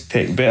cleanest,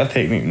 better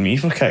technique than me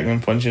for kicking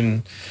and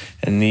punching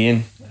and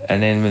kneeing.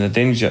 And then when they're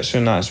doing jiu-jitsu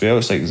and that as well,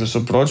 it's like there's a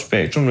broad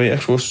spectrum right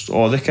across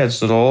all the kids.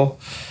 They're all,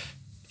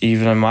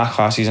 even in my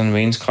classes and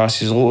Wayne's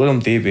classes, a lot of them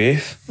do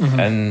both.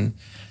 And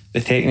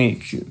the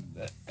technique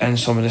and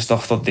some of the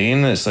stuff they're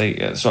doing, it's like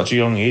at such a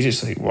young age,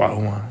 it's like, wow,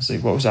 man. It's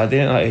like, what was I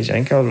doing at that age? I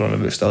think I was running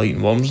about still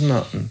eating worms and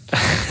that, and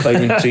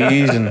climbing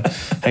trees and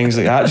things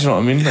like that. Do you know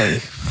what I mean?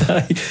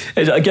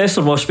 Like, I guess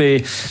there must be,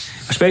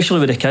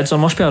 especially with the kids, there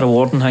must be a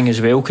rewarding thing as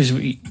well, because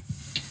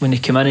when they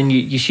come in and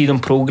you see them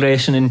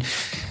progressing, and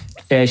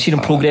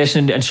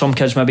and some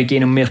kids maybe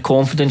gaining more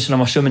confidence, and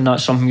I'm assuming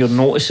that's something you're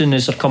noticing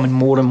as they're coming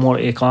more and more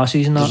to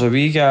classes and that. There's a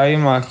wee guy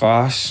in my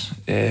class,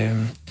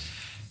 and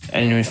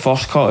in the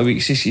first couple of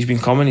weeks he's been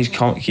coming,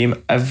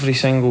 came every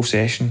single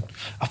session,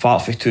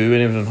 apart from 2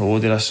 when he was on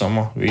holiday this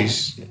summer.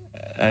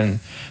 And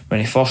when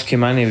he first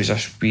came in, he was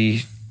this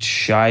wee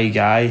shy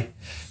guy.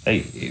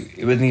 Like,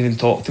 he wouldn't even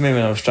talk to me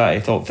when I was trying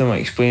to talk to him,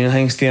 like explaining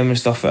things to him and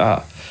stuff like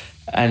that.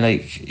 And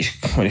like,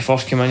 when he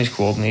first came in, his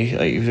coordination,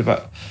 like, he was a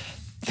bit,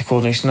 the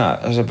coordination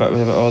that is a bit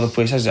all the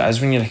places it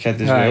is when you're a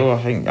kid as well.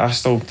 I think I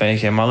still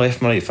think I'm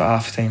left my right for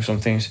half the time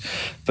sometimes,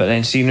 but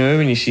then see now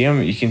when you see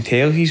him, you can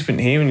tell he's been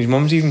here, and his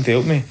mum's even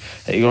told me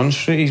that he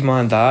runs through his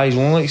man and dad. He's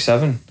only like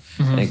 7,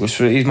 and he goes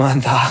through his man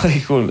and dad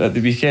like at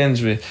the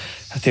weekends with.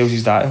 I tells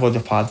his dad to hold a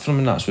pad for him,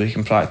 and that's where he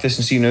can practice.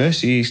 And see now,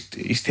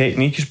 his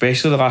technique,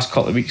 especially the last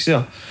couple of weeks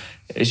there,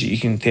 is you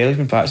can tell he's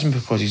been practicing,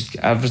 because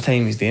every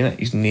time he's doing it,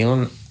 he's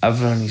nailing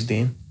everything he's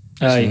doing.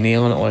 He's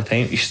nailing it all the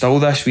time. He's still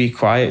this wee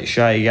quiet,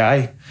 shy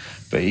guy,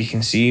 but you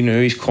can see now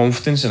his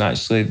confidence and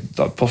actually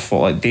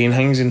like doing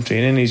things in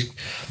training. He's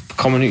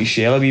coming out his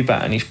shell a wee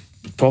bit, and he's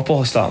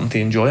properly starting to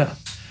enjoy it.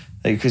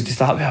 Like, because they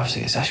start with, I was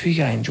like, is this wee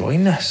guy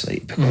enjoying this?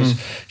 Like, because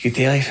you could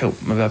tell he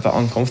felt maybe a bit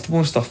uncomfortable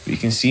and stuff, but you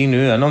can see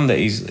now in him that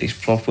he's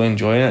properly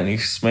enjoying it, and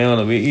he's smiling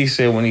away to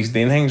himself when he's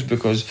doing things,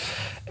 because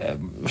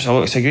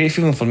it's a great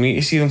feeling for me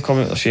to see them come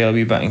out their shell a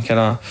wee bit and kind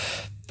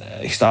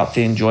of start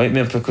to enjoy it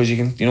more, because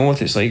you know what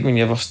it's like when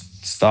you ever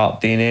start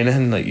doing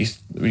anything, like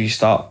when you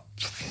start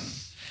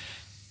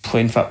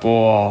playing football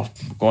or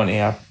going to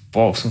a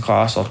boxing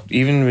class, or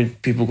even when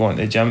people go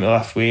into the gym to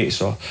lift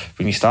weights, or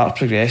when you start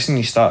progressing,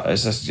 it's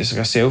just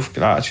like a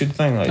self-gratitude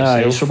thing. Like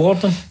it's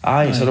rewarding.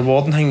 It's a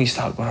rewarding thing. You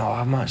start going, oh,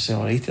 I'm actually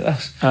alright at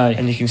this.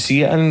 And you can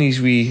see it in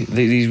these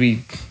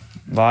wee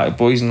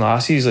boys and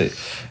lassies. Like,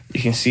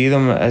 you can see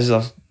them as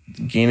they're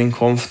gaining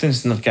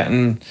confidence, and they're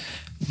getting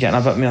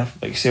a bit more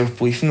like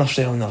self-belief in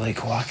themselves, and they're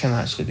like, oh, I can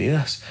actually do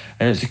this.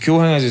 And it's the cool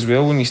thing is as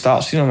well, when you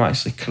start seeing them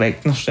actually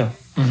correcting themselves,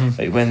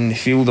 like when they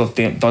feel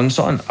they've done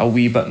something a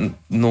wee bit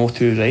no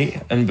too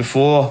right, and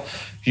before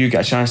you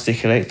get a chance to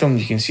correct them,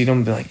 you can see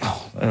them be like,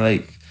 oh, and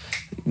like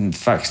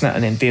fixing it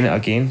and then doing it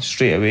again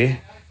straight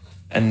away.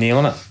 and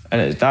nailing it.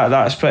 And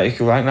that's pretty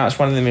cool. I think that's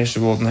one of the most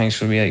rewarding things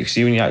for me. Like,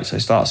 see when you actually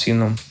start seeing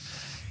them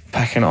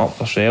picking it up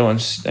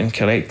themselves and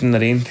correcting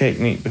their aim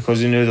technique,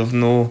 because they've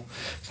no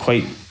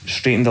quite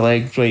straightened the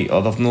leg right,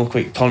 or they've no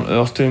quite turned it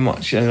off too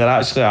much, and they're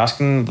actually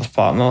asking their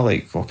partner,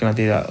 like, "What can I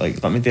do that?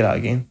 Like, let me do that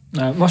again."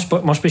 It must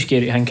be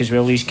scary to think as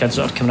well, these kids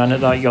that are coming in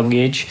at that young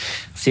age,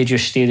 if they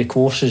just stay the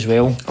course as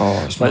well,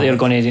 they're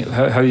going to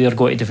how they're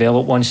going to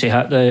develop once they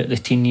hit the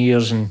teen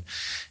years. And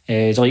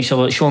like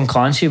Sean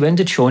Clancy, when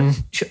did Sean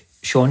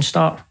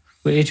start?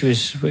 What age was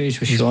Sean?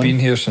 He's been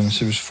here since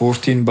he was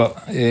 14,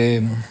 but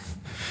I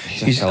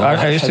used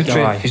to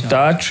train. His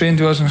dad trained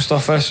with us and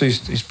stuff. So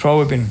he's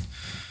probably been.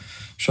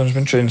 Sean's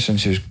been training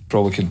since he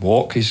probably could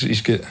walk.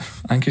 He's got,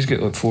 I think he's got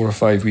like 4 or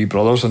 5 wee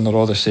brothers, and they're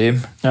all the same.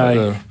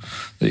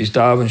 His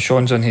dad, when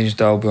Sean's in here, his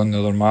dad will be on the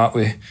other mat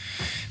with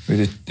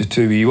the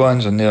 2 wee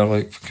ones, and they're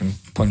like fucking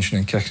punching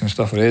and kicking and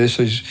stuff already.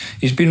 So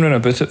he's been running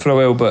about it for a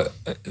while, but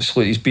it's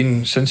like he's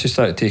been, since he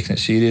started taking it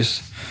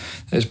serious,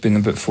 it's been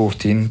about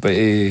 14. But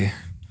he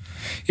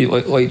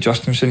like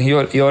Justin said, he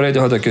already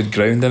had a good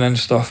grounding and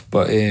stuff,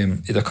 but he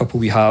had a couple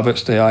wee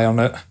habits to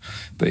iron out.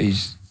 But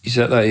he's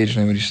at that age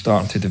now where he's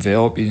starting to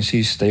develop. You can see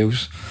his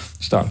styles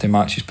starting to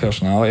match his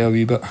personality a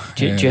wee bit.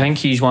 Do you think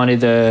he's one of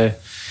the...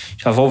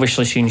 So I've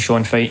obviously seen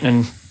Sean fighting,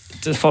 and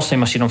the first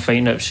time I seen him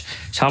fighting, it's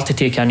hard to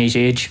take in his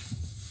age.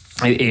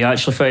 He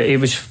actually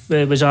was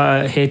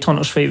a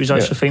headhunters fight. He was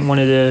actually fighting one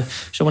of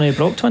the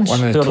Brock twins,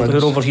 who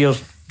are over here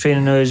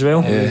training now as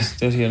well. Yeah,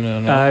 they're here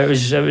now. It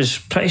was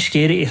pretty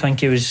scary to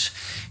think he was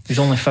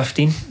only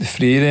 15. The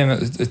 3 of them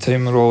at the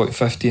time were all like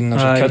 15.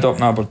 There's a kid up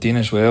in Aberdeen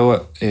as well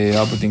at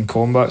Aberdeen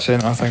Combat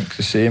Centre, I think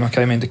the same. I can't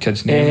remember the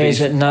kid's name. Is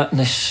it not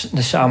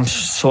this? I'm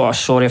sort of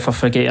sorry if I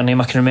forget your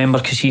name. I can remember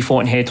because he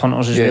fought in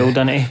Headhunters as well,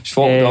 didn't he? He's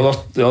fought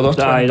the other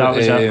twin. That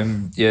was it.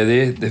 Yeah,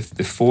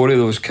 the 4 of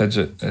those kids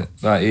at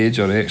that age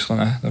are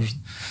excellent. They've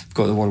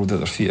got the world at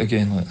their feet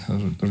again. Like,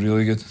 they're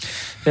really good.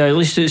 Yeah, at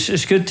least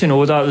it's good to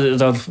know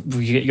that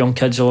you get young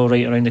kids all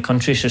right around the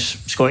country. So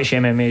Scottish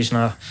MMA is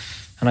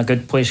in a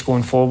good place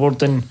going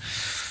forward. And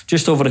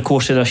just over the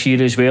course of this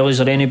year as well, has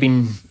there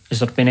been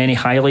any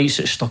highlights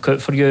that stuck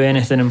out for you?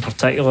 Anything in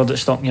particular that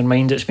stuck in your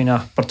mind that's been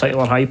a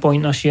particular high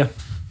point this year?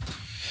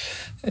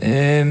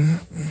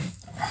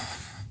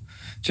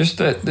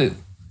 Just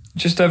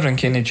everything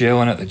kind of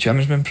gelling at the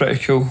gym's been pretty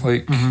cool.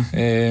 Like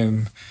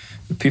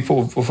the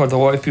people, we've had a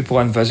lot of people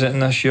in visiting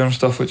this year and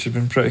stuff, which has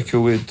been pretty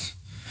cool. We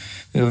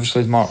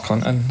obviously had Mark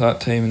Hunting that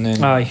time, and then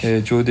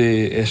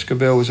Jodie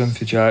Escobel was in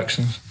for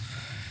Jackson's.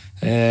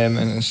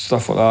 And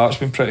stuff like that. It's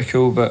been pretty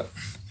cool, but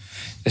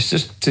it's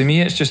just, to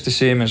me, it's just the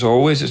same as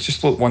always. It's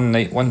just like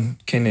one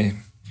kind of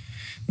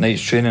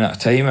night's training at a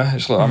time.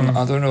 It's like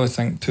I don't really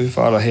think too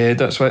far ahead.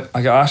 That's why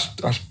I got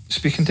asked. I was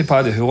speaking to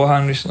Paddy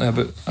Houlihan recently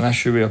about an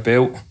issue with a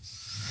belt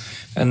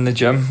in the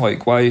gym.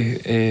 Like, why?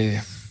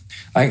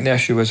 I think the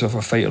issue is if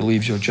a fighter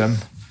leaves your gym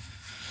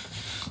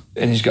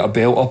and he's got a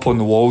belt up on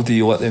the wall, do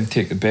you let them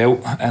take the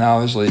belt? And I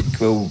was like,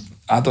 well,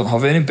 I don't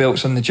have any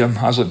belts in the gym.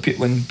 I was like,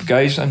 when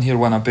guys in here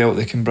win a belt,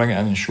 they can bring it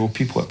in and show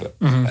people it,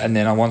 and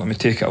then I want them to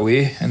take it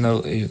away. And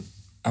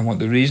I want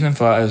the reasoning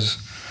for that is,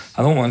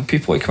 I don't want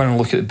people to come in and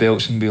look at the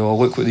belts and be, oh,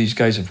 look what these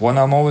guys have won.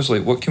 I'm always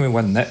like, what can we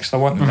win next? I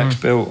want the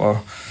next belt,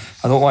 or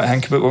I don't want to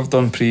think about what we've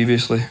done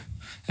previously.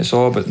 It's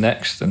all about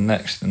next and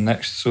next and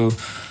next. So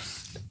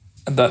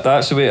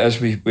that's the way it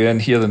is. We're in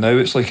here and now.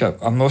 It's like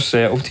I'm not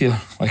settled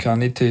here. Like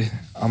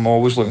I'm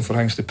always looking for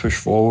things to push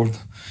forward,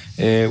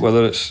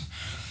 whether it's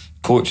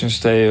coaching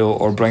style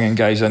or bringing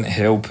guys in to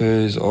help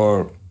us,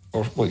 or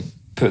like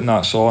putting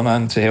that sauna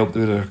in to help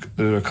the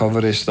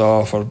recovery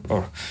stuff,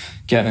 or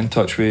getting in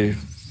touch with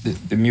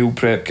the meal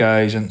prep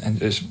guys,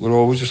 and we're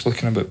always just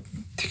looking about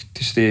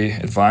to stay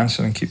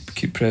advancing and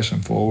keep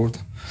pressing forward.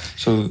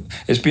 So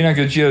it's been a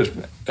good year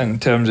in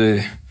terms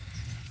of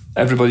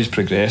everybody's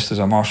progressed as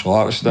a martial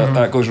artist.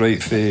 That goes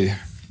right for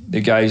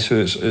the guys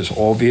who it's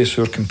obvious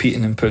who are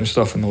competing and putting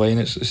stuff on the line.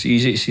 It's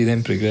easy to see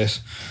them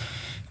progress,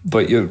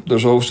 but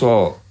there's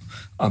also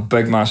a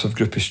big massive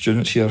group of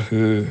students here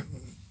who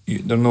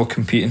they're not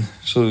competing,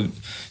 so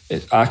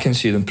I can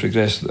see them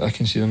progress. I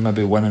can see them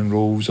maybe winning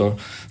roles, or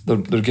they're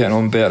getting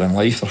on better in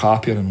life, they're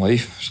happier in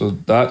life. So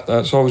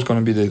that's always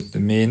going to be the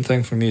main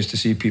thing for me, is to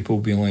see people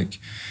being like,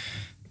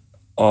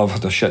 oh, I've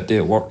had a shit day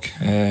at work,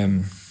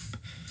 I've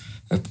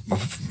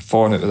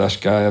fallen out with this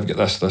guy, I've got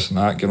this and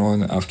that going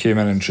on, I've came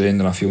in and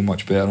trained and I feel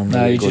much better, I'm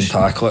ready to go and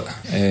tackle it.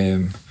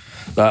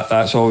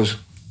 That's always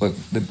like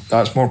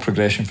that's more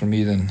progression for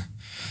me than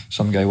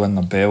some guy winning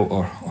a belt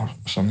or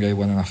some guy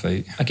winning a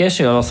fight. I guess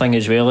the other thing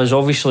as well is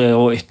obviously a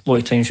lot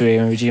of times with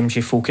MMA gyms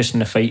you focus on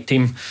the fight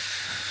team,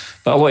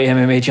 but a lot of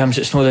MMA gyms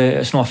it's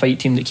not a fight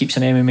team that keeps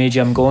an MMA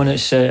gym going.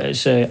 It's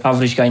a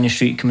average guy in the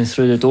street coming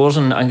through the doors,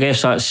 and I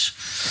guess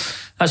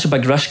that's a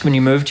big risk when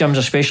you move gyms,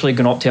 especially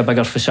going up to a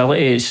bigger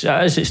facility.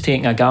 It's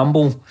taking a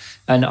gamble,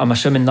 and I'm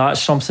assuming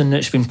that's something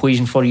that's been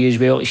pleasing for you as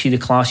well, to see the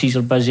classes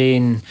are busy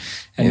and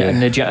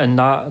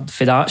that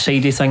for that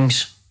side of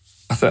things.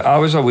 I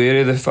was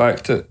aware of the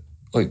fact that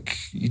like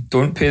you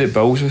don't pay the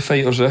bills with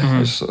fighters.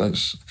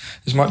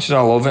 As much as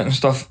I love it and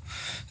stuff,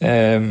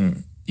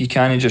 You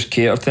can't just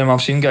cater to them.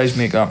 I've seen guys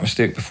make that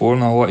mistake before,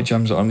 and a lot of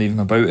gyms that aren't even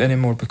about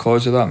anymore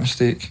because of that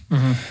mistake.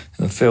 And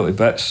they've felt to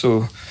bits.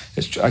 So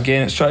it's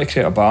trying to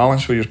create a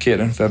balance where you're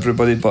catering for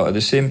everybody, but at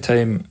the same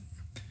time,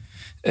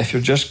 if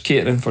you're just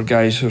catering for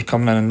guys who are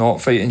coming in and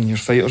not fighting, your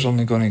fighter's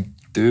only going to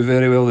do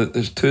very well.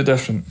 There's two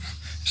different.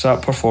 It's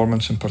that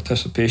performance and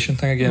participation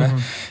thing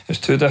again. It's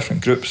two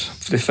different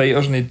groups. The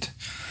fighters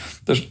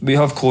we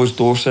have closed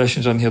door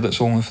sessions in here that's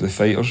only for the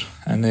fighters,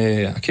 and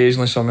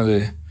occasionally some of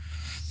the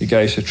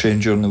guys who train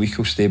during the week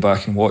will stay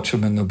back and watch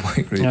them, and they'll be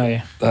like,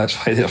 right, that's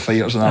why they're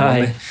fighters and that,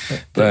 aren't they?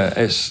 But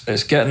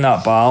it's getting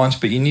that balance.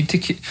 But it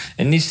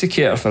needs to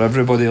cater for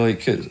everybody.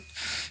 Like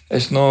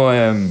it's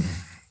no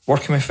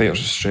working with fighters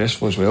is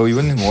stressful as well. You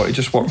wouldn't want to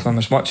just work with them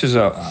as much as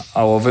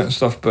I love it and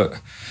stuff. But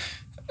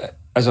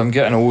as I'm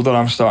getting older,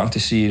 I'm starting to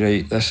see,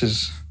 right,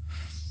 there's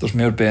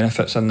more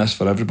benefits in this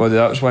for everybody.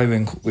 That was why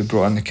when we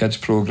brought in the kids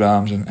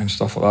programs and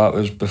stuff like that.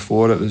 Was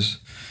before it was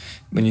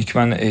when you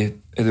come into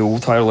the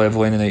old higher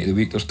level any night of the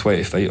week, there's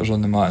 20 fighters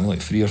on the mat and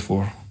like 3 or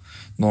 4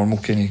 normal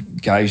kind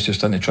of guys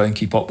just in to try and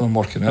keep up with them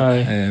working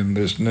out.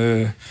 But it's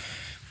now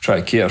try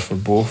to cater for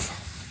both.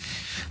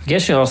 I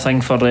guess the other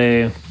thing for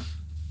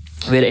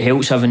where it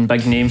helps having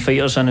big name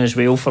fighters in as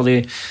well, for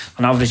an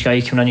average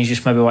guy coming in, he's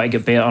just maybe want to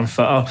get better and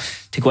fitter,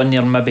 to go in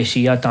there and maybe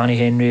see a Danny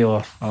Henry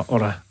or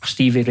a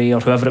Stevie Ray or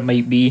whoever it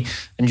might be,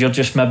 and you're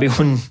just maybe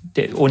on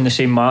the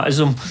same mat as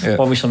them.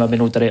 Obviously maybe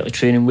not directly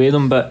training with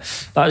them, but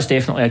that is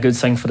definitely a good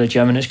thing for the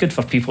gym, and it's good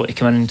for people to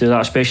come in and do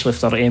that, especially if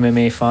they're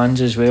MMA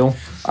fans as well.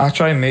 I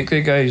try and make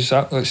the guys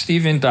like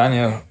Stevie and Danny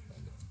are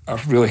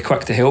really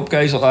quick to help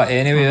guys like that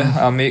anyway.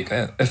 I make,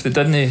 if they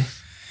didn't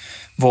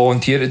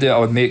volunteer to do it, I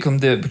would make them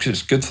do it because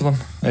it's good for them.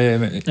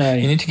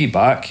 You need to give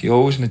back. You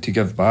always need to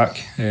give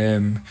back.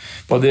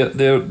 But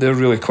they're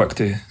really quick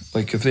to,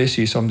 like, if they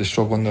see somebody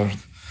struggling,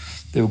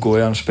 they'll go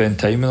there and spend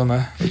time with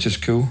them, which is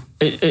cool.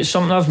 It's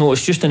something I've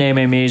noticed just in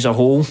MMA as a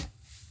whole,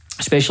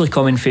 especially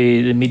coming from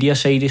the media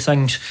side of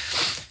things.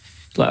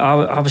 Like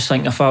I was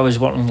thinking, if I was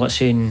working, let's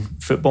say, in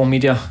football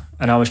media,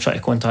 and I was trying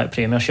to contact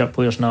Premiership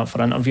players and that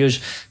for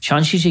interviews,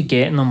 chances of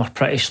getting them are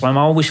pretty slim.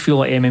 I always feel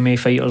like MMA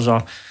fighters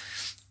are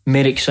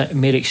more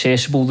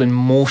accessible than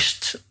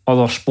most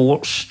other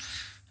sports,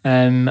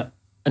 and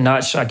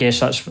that's, I guess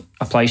that's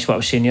applies to what I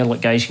was saying here,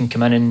 like guys can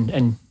come in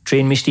and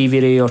train with Stevie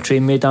Ray or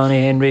train with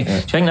Danny Henry. Do you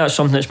think that's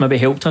something that's maybe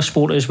helped a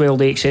sport as well,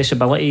 the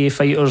accessibility of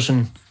fighters?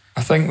 And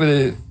I think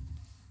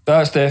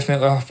that's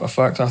definitely a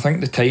factor. I think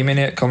the timing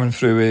of it coming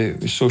through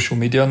with social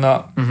media and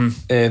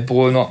that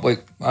blowing up,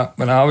 like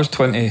when I was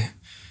 20,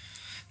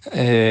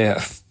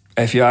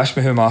 if you asked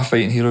me who my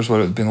fighting heroes were, it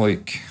would have been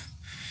like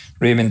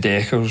Raymond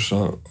Deckers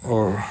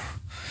or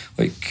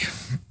like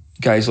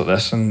guys like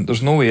this, and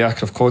there's no way I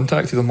could have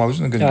contacted them. I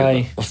wasn't going to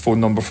get their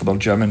phone number for their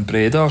gym in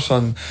Breda or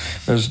something.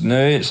 Whereas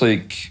now it's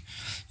like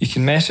you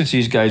can message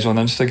these guys on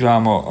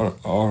Instagram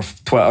or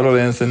Twitter or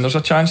anything. There's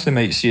a chance they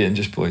might see it and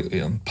just be like,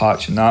 I'm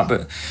patching that,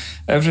 but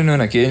every now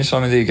and again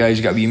some of the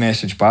guys get a wee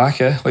message back.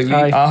 Like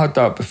I had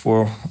that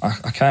before.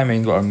 I can't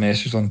mind what I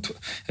messaged on.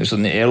 It was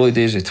in the early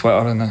days of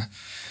Twitter, and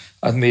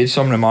I'd made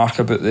some remark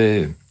about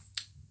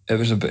it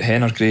was about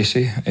Henner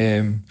Gracie,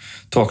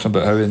 talking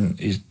about how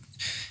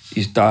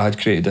his dad had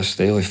created this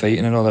style of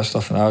fighting and all this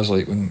stuff, and I was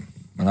like, when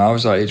I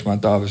was that age, my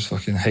dad was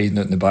fucking hiding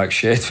out in the back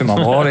shed for my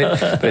lorry.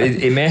 But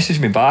he messaged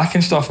me back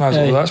and stuff, and I was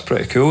like, well, that's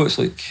pretty cool. It's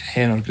like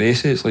Henner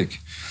Gracie. It's like,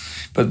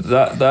 but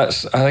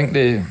that's I think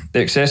the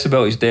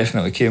accessibility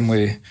definitely came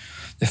with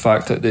the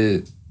fact that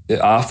the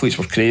athletes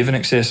were craving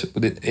access.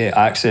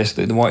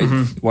 They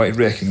wanted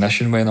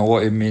recognition when a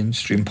lot of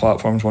mainstream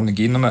platforms weren't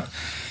giving them it.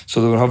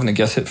 So they were having to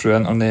get it through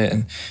internet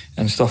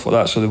and stuff like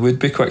that. So they would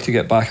be quick to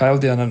get back. I'll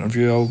do an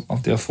interview, I'll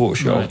do a photo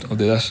shoot, I'll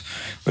do this.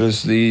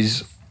 Whereas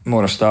these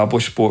more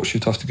established sports,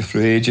 you'd have to go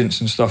through agents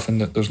and stuff,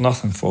 and there's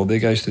nothing for the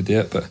guys to do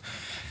it. But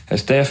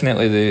it's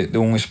definitely the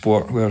only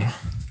sport where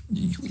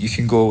you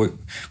can go.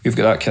 We've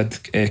got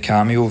that kid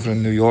Cammy over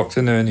in New York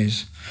now, and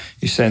he's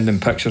sending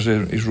pictures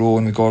of his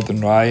rolling with Gordon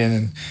Ryan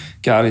and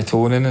Gary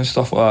Tonin and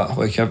stuff like that.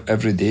 Like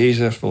every day he's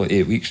there for like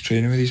 8 weeks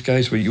training with these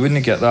guys. But you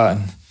wouldn't get that.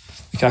 And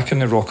like I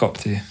couldn't rock up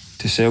to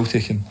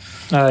Celtic and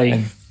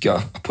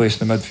get a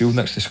place in the midfield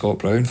next to Scott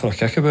Brown for a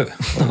kickabout.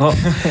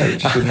 It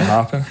just wouldn't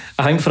happen.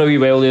 I think for a wee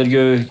while there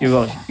you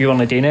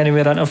weren't doing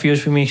anywhere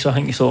interviews with me, so I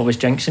think you thought I was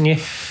jinxing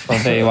you. I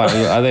tell you what,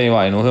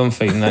 I know who I'm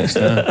fighting next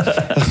now.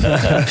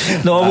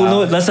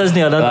 No, this isn't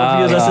an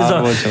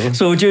interview.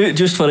 So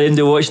just for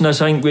anybody watching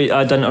this, I think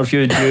I'd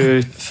interviewed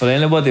you. For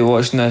anybody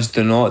watching this,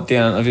 do not do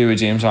an interview with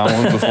James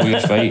Hamilton before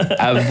your fight.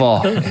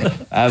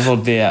 Ever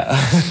do it.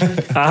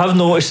 I have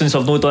noticed since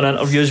I've not done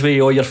interviews with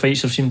you, all your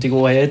fights have seemed to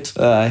go ahead.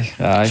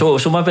 Aye. So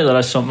maybe there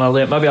is something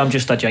there. Maybe I'm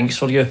just a jinx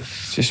for you.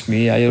 It's just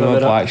me. You're a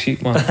black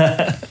sheep, man.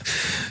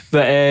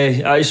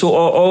 But so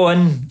all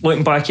in,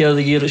 looking back here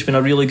the year, it's been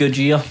a really good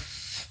year.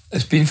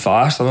 It's been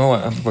fast. I know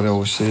what everybody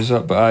always says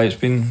that, but it's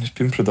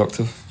been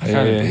productive. I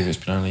can't believe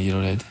it's been on a year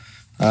already.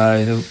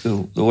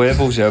 The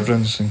levels,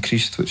 everything's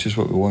increased, which is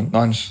what we want.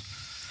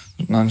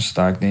 None's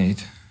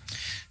stagnated.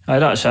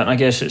 That's it. And I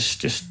guess it's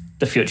just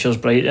the future's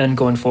bright then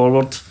going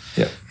forward.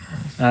 Yeah.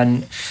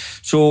 And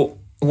so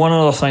one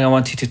other thing I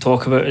wanted to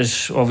talk about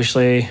is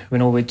obviously we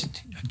know we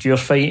had your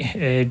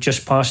fight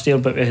just past there,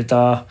 but we had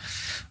a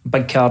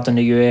big card in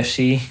the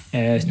UFC,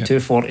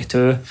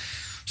 242.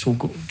 So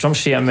jump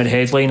straight in with the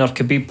headliner,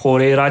 Khabib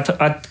Poirier.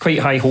 I'd quite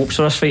high hopes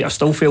for this fight. I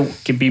still felt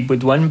Khabib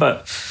would win,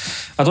 but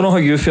I don't know how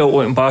you felt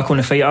looking back on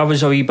the fight. I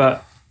was a wee bit,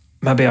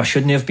 maybe I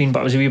shouldn't have been,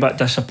 but I was a wee bit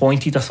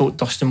disappointed. I thought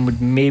Dustin would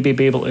maybe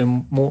be able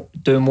to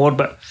do more,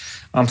 but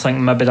I'm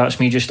thinking maybe that's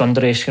me just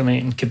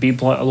underestimating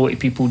Khabib like a lot of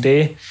people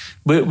do.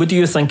 What do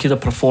you think of the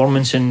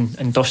performance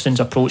and Dustin's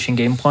approach and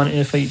game plan to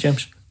the fight,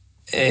 James?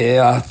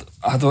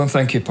 I don't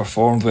think he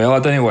performed well. I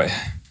didn't want to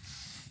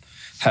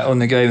hit on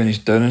the guy when he's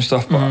down and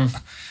stuff, but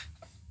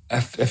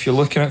if you're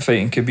looking at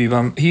fighting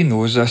Khabib, he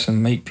knows this,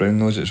 and Mike Brown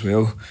knows it as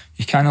well.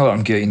 You can't let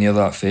him get you near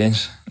that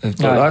fence.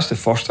 That's the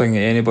first thing that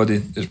anybody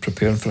that's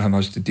preparing for him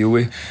has to deal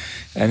with.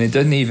 And he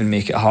didn't even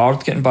make it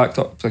hard getting backed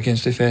up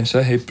against the fence.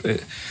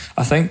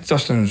 I think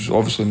Dustin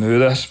obviously knew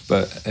this,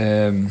 but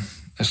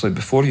it's like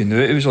before you knew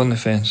it, he was on the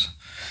fence.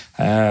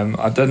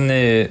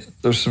 There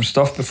was some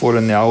stuff before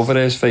in the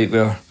Alvarez fight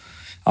where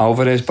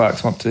Alvarez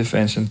backed him up to the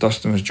fence and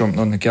Dustin was jumping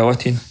on the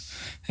guillotine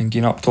and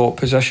getting up top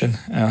position.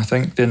 And I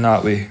think doing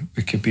that with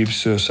Khabib's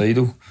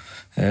suicidal.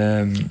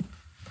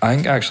 I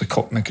think actually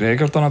Cock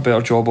McGregor done a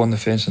better job on the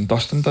fence than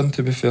Dustin done,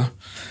 to be fair.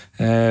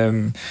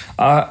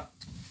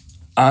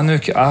 I knew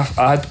I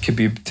had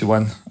Khabib to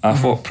win. I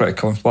thought pretty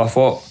comfortable. I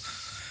thought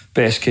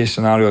best case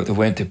scenario if they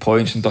went to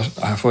points, and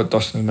I thought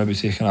Dustin would maybe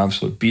take an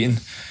absolute beating.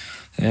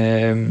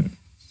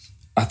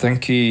 I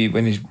think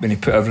when he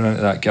put everything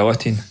into that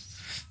guillotine,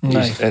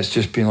 it's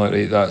just been like,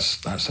 right,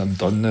 that's him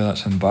done now,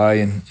 that's him by,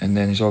 and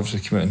then he's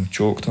obviously come out and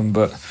choked him.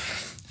 But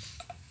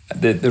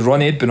the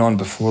run he'd been on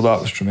before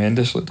that was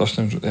tremendous. Like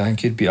Dustin, I think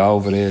he'd beat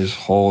Alvarez,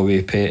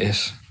 Holloway,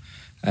 Pettis,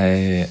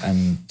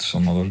 and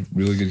some other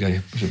really good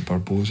guy. Was it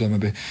Barboza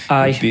maybe?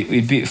 Aye.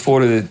 We'd beat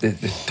four of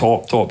the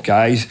top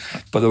guys,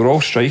 but they were all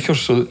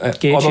strikers. So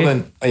other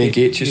than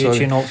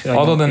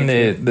other than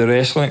the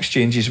wrestling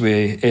exchanges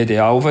with Eddie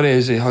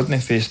Alvarez, he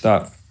hadn't faced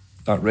that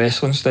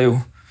wrestling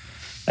style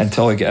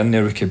until I get in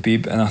there with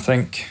Khabib. And I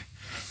think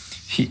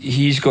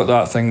he's got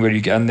that thing where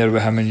you get in there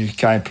with him and you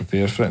can't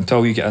prepare for it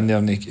until you get in there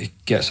and he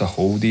gets a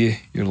hold of you.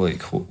 You're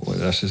like, oh,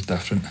 this is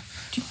different.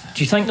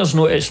 Do you think it's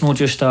not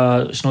just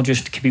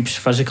Khabib's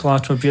physical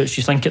attributes?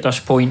 Do you think at this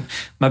point,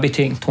 maybe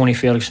taking Tony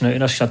Ferguson out of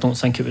this, I don't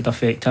think it would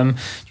affect him. Do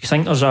you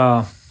think there's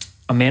a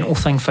mental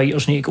thing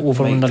fighters need to go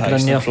over when they're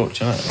in there?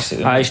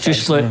 It's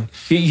just like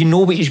you know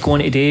what he's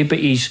going to do, but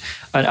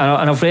and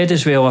I've read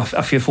as well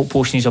a few folk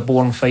posting he's a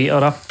born fighter.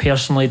 I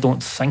personally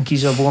don't think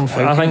he's a born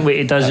fighter. I think what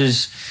he does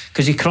is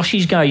because he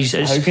crushes guys.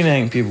 How can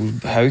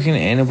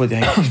anybody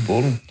think he's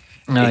boring?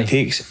 He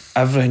takes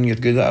everything you're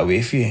good at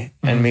away from you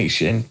and makes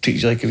you and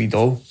treats you like a wee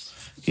doll.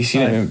 You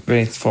seen it when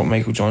he fought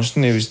Michael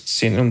Johnson. He was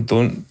saying to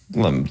him,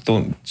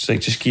 "Don't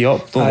just key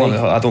up.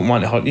 I don't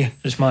want to hurt you.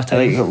 It's my time."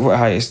 I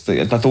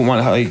don't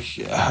want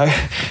to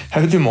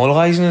how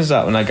demoralising is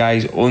that when a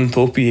guy's on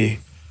top of you,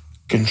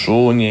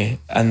 controlling you,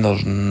 and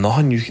there's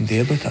nothing you can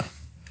do about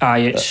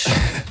it. It's.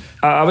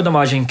 I would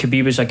imagine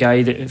Khabib is a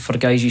guy that for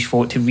guys he's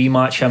fought to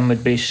rematch him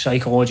would be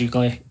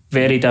psychologically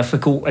very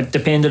difficult,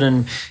 depending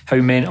on how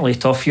mentally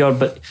tough you are.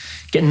 But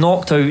getting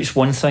knocked out is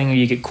one thing.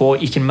 You get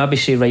caught, you can maybe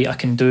say, right, I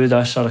can do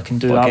this or I can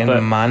do that.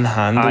 Getting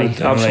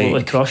manhandled,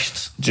 absolutely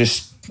crushed.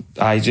 Just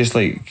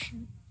like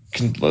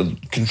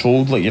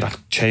controlled like you're a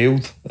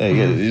child.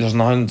 There's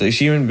nothing. You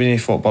see when he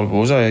fought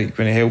Barboza,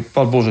 when he held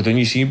Barboza down,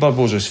 you see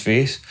Barboza's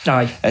face.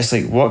 It's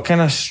like, what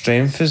kind of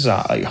strength is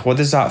that? Like, what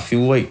does that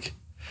feel like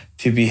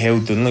to be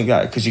held down like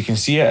that? Because you can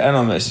see it in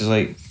him. It's just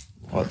like,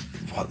 what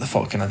the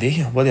fuck can I do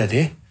here? What do I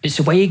do? It's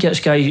the way he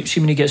gets guys. See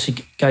when he gets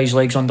the guy's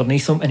legs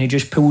underneath him, and he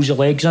just pulls the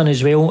legs in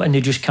as well, and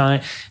they just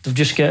can't.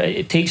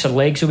 It takes their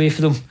legs away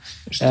from them.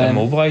 It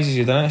immobilises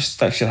you, doesn't it?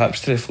 Sticks your hips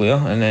to the floor,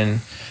 and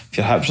then if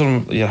your hips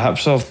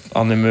are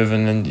not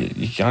moving, then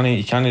you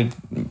can't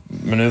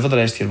manoeuvre the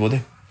rest of your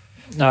body.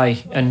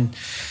 And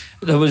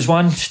there was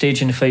one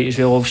stage in the fight as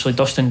well. Obviously,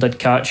 Dustin did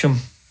catch him,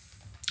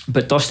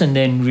 but Dustin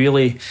then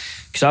really,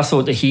 because I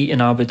thought the heat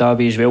in Abu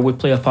Dhabi as well would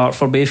play a part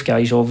for both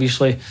guys,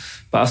 obviously.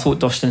 But I thought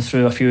Dustin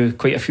threw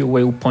quite a few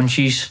wild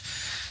punches,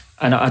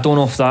 and I don't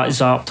know if that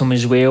zapped him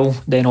as well.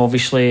 Then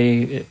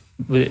obviously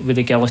with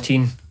the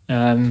guillotine,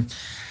 do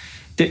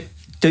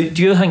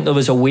you think there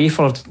was a way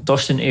for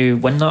Dustin to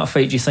win that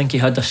fight? Do you think he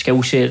had the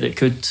skill set that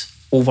could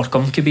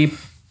overcome Khabib?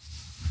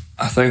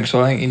 I think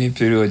so. I think you need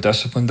to be really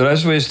disciplined. There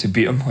is ways to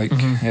beat him. Like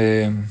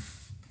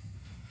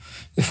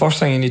the first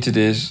thing you need to do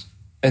is,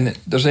 and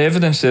there's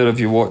evidence there if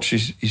you watch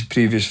his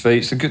previous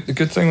fights. The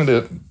good thing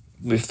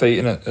with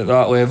fighting at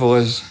that level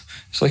is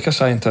it's like a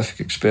scientific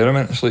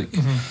experiment. It's like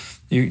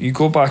you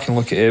go back and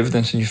look at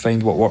evidence and you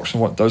find what works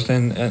and what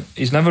doesn't. And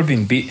he's never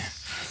been beat,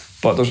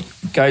 but there's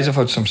guys have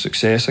had some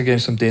success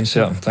against him doing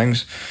certain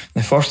things.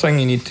 And the first thing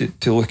you need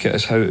to look at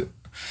is how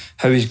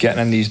he's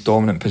getting in these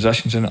dominant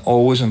positions, and it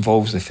always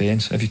involves the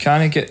fence. If you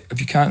can't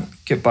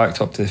get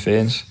backed up to the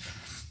fence,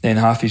 then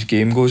half his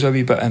game goes a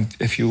wee bit. And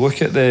if you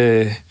look at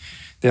the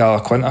the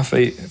Alaquinta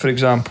fight, for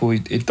example,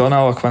 he'd done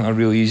Alaquinta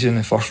real easy in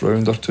the first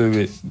round or two,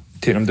 with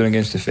taking him down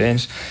against the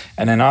fence,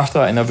 and then after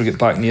that he never get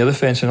back near the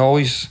fence, and all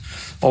his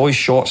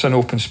shots in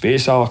open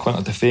space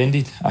Alaquinta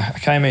defended. I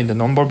can't mind the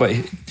number, but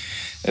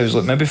it was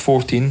like maybe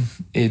 14.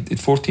 He had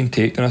 14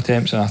 takedown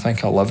attempts, and I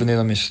think 11 of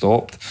them he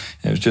stopped.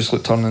 And it was just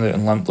like turning it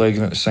and limp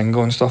legging it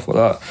single and stuff like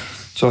that.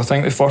 So I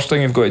think the first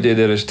thing you've got to do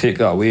there is take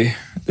that away,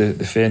 the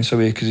fence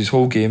away, because his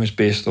whole game is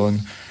based on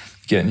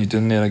getting you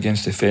down there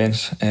against the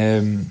fence.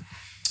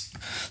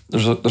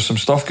 There's some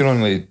stuff going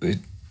on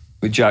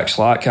with Jack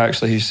Slack.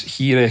 Actually,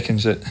 he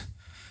reckons that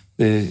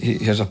he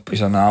has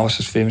his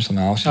analysis, famous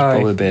analysis,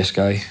 probably the best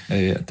guy.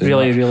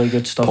 Really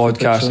good stuff.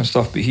 Podcast and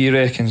stuff, but he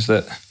reckons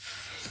that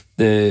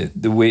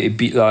the way to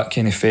beat that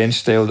kind of fence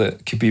style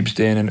that Khabib's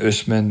doing, and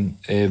Usman,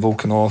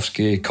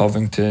 Volkanovski,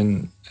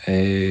 Covington,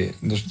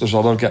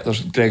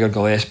 there's Gregor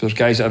Gillespie, there's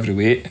guys at every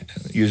weight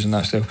using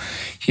that style.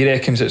 He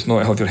reckons it's not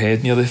to have your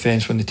head near the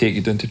fence when they take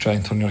you down, to try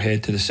and turn your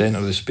head to the centre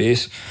of the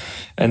space,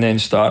 and then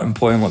start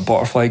employing like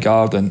butterfly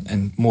guard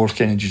and more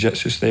kind of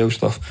jiu-jitsu style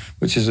stuff,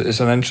 which is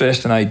an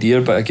interesting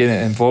idea, but again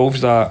it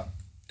involves that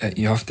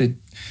you have to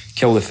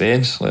kill the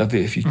fence. Like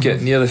if you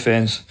get near the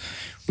fence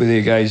with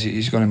the guys,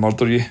 he's going to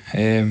murder you.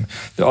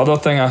 The other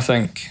thing I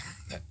think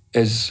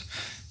is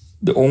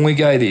the only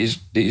guy that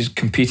he's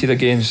competed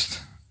against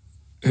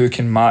who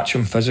can match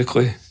him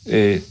physically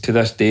to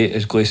this date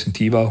is Gleison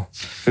Tibau,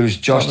 who's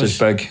just as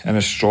big and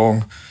as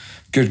strong,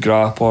 good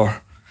grappler.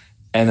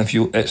 And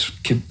that's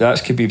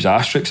Khabib's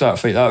asterisk, that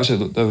fight. That was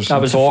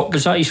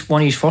that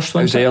one of his first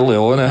ones? It was early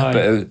on,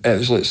 but it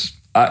was like,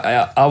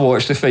 I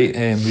watched the fight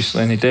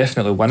recently, and he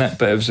definitely won it,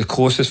 but it was the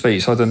closest fight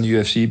he's had in the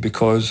UFC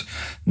because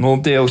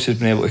nobody else has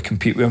been able to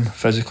compete with him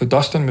physically.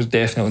 Dustin was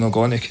definitely not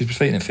going to, because he was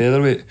fighting at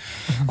featherweight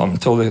up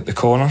until the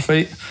corner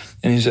fight,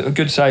 and he's a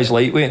good size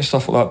lightweight and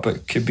stuff like that,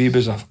 but Khabib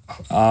is an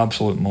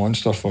absolute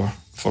monster for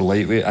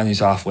lightweight, and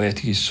he's athletic,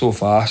 he's so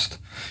fast.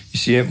 You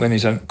see it when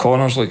he's in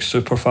corners, like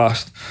super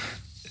fast.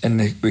 And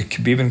with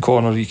Khabib in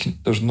corner,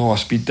 there's no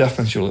speed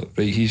difference. You're like,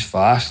 right, he's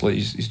fast, like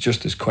he's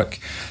just as quick,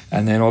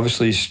 and then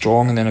obviously he's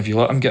strong. And then if you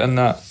let him get in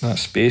that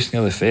space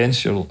near the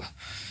fence,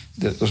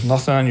 there's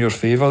nothing in your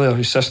favour there.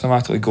 He's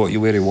systematically got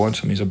you where he wants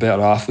him. He's a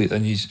better athlete,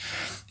 and he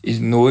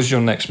knows your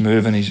next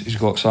move, and he's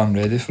got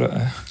something ready for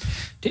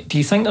it. Do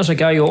you think there's a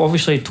guy?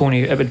 Obviously,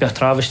 Tony. It would be a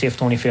travesty if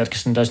Tony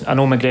Ferguson doesn't. I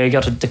know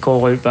McGregor had to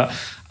call out, but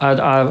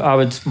I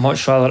would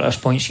much rather at this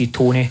point see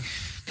Tony,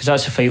 because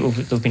that's a fight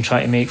they've been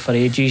trying to make for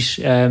ages.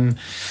 Do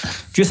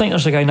you think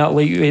there's a guy in that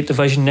lightweight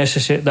division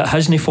necessary that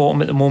hasn't fought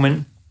him at the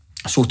moment?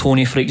 So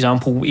Tony, for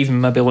example, even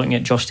maybe looking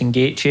at Justin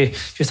Gaethje, do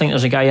you think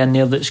there's a guy in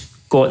there that's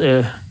got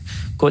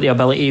the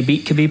ability to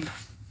beat Khabib?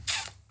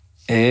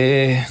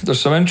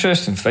 There's some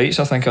interesting fights.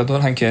 I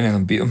don't think any of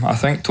them beat him. I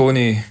think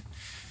Tony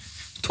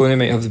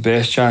might have the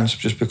best chance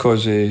just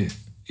because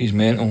he's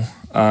mental.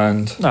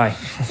 And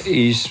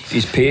his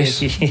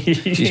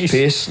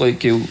pace,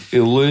 like he'll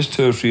lose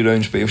 2 or 3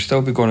 rounds, but he'll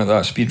still be going at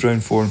that speed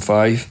round 4 and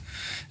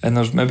 5, and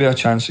there's maybe a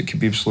chance that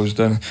Khabib slows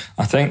down.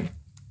 I think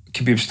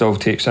Khabib still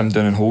takes him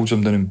down and holds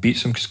him down and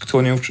beats him, because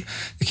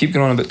they keep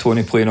going on about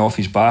Tony playing off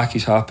his back.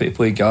 He's happy to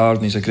play guard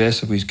and he's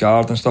aggressive with his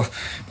guard and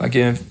stuff, but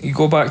again, if you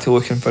go back to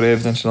looking for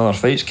evidence in other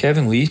fights,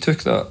 Kevin Lee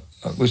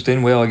was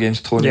doing well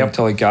against Tony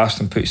until he gassed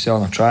and put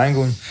himself in a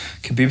triangle, and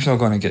Khabib's not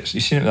going to get.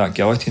 You've seen it with that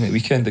guillotine at the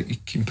weekend, that you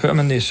can put him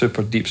in these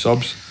super deep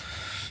subs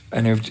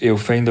and he'll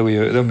find a way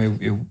out of them.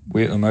 He'll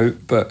wait them out.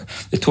 But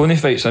the Tony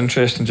fight's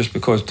interesting just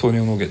because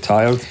Tony will not get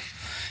tired.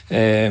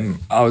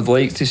 I would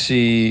like to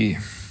see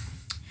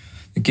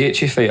the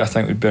Gaethje fight. I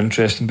think would be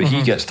interesting, but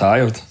he gets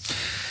tired.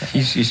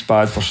 He's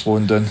bad for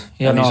slowing down.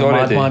 Yeah, he's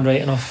already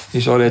right enough.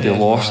 He's already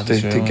lost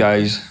to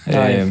guys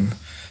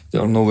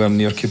that are nowhere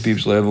near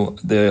Khabib's level.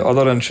 The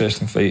other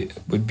interesting fight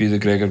would be the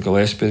Gregor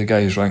Gillespie, the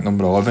guy who's ranked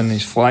number 11.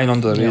 He's flying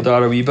under the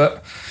radar a wee bit.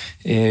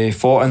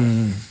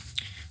 When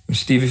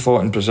Stevie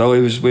fought in Brazil,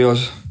 he was with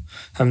us.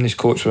 Him and his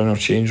coach were in our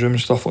change room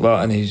and stuff like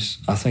that, and he's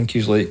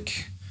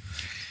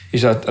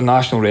a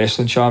national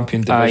wrestling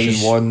champion,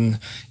 Division 1.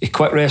 He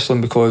quit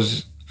wrestling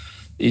because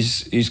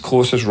his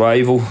closest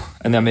rival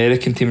in the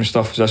American team and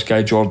stuff was this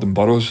guy Jordan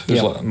Burroughs,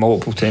 who's like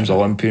multiple times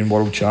Olympian,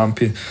 world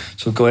champion.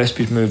 So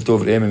Gillespie's moved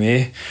over to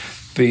MMA.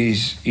 But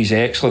he's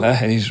excellent,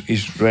 and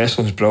his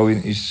wrestling's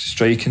brilliant. His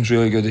striking's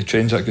really good. He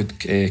trains at a good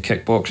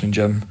kickboxing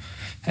gym,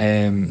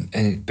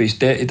 but he's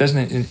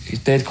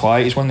dead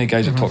quiet. He's one of the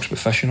guys that talks about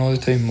fishing all the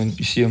time when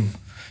you see him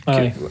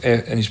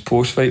in his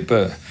post fight.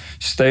 But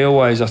style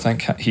wise, I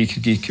think he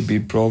could be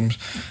problems.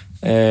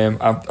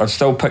 I'd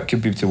still pick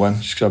Khabib to win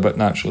just because I'm a bit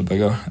naturally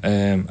bigger.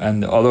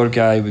 And the other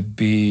guy would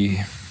be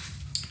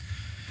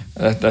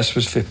this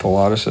was for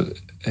Polaris at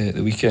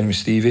the weekend with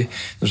Stevie.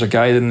 There's a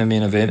guy in the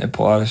main event at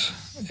Polaris.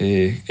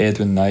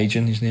 Edwin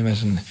Nigel, his name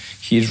is, and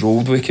he's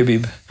rolled with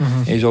Khabib.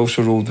 He's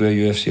also rolled with a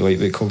UFC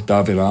lightweight called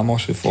Davy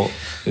Ramos, who fought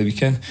the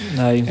weekend.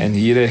 And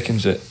he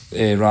reckons that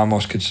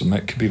Ramos could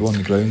submit Khabib on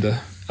the ground.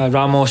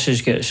 Ramos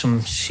has got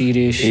some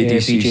serious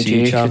ADCC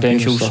BJJ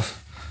credentials. Stuff.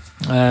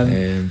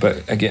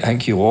 But again, I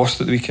think he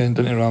lost at the weekend,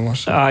 didn't he,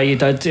 Ramos? He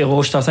did. He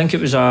lost. I think it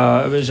was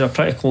a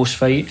pretty close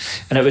fight,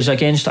 and it was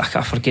against,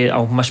 I forget,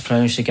 I'll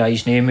mispronounce the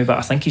guy's name, but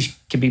I think he's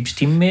Khabib's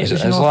teammate. Is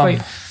it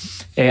Islam?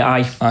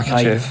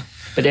 Aye.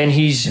 But then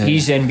he's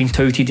then been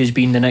touted as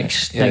being the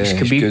next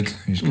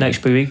Khabib, he's good.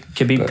 next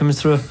Khabib coming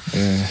through.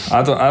 Yeah,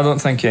 I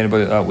don't think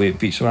anybody at that weight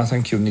beats him. I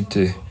think he'll need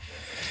to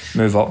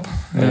move up.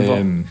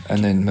 And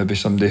then maybe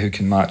somebody who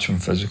can match him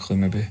physically,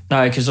 maybe.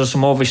 Aye, because there's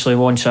some, obviously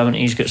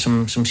 170's got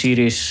some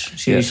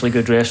seriously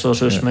good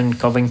wrestlers, Usman,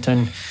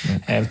 Covington,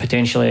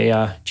 potentially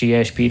a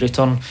GSP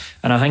return,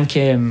 and I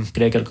think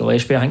Gregor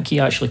Gillespie, I think he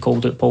actually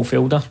called it Paul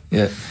Felder,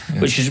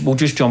 which is, we'll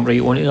just jump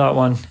right onto that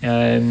one.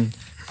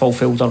 Paul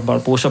Felder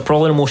Barbosa,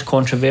 probably one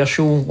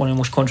of the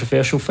most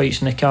controversial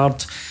fights in the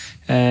card.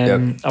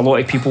 A lot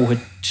of people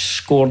had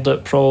scored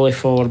it probably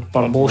for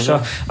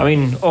Barbosa. I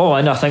mean,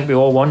 I think we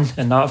all won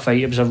in that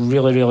fight. It was a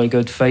really, really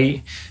good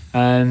fight.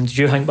 Did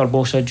you think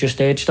Barbosa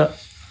just edged it?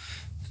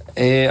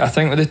 I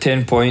think with the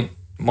 10-point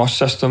must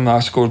system,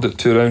 I scored it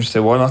 2 rounds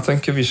to 1. I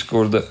think if he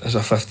scored it as a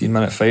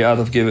 15-minute fight, I'd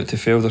have gave it to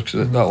Felder,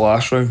 because that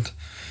last round,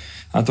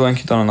 I don't think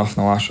he'd done enough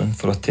in the last round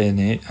for a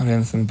 10-8 or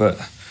anything. But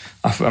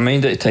I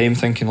mind at the time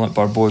thinking like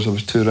Barbosa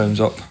was 2 rounds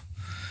up,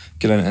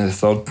 getting into the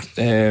third.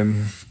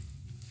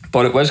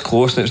 But it was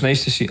close, and it's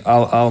nice to see.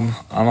 I'm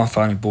a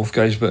fan of both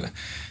guys, but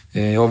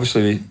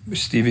obviously with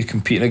Stevie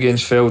competing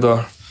against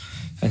Felder,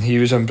 and he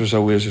was in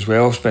Brazil as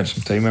well. I've spent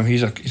some time with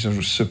him. He's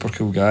a super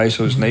cool guy,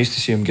 so it's nice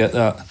to see him get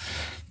that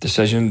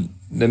decision.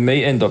 They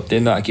might end up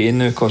doing that again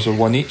now because they're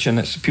one each, and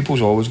it's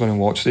people's always going to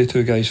watch the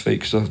 2 guys fight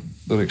because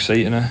they're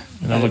exciting.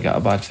 You never get a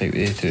bad fight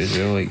with the 2 as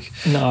well.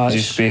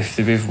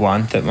 They both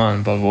want it,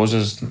 man.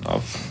 Barbosa's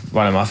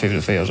one of my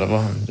favourite fighters ever,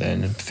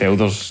 and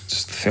Felder's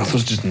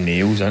just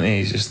nails, isn't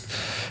he?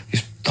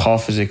 He's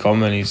tough as they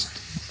come, and he's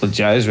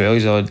legit as well.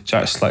 He's a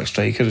legit slick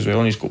striker as well,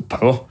 and he's got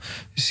power,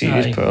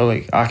 serious power.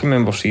 Like, I can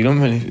remember seeing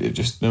him when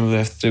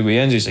the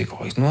weigh-ins, he's like,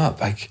 he's not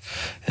that big.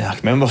 And I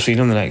can remember seeing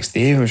him the next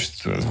day, it was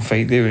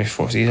fight day when he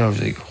fought Caesar. I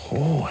was like,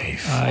 holy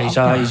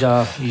fuck, he's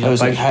a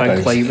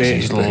big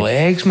lightweight. His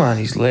legs, man,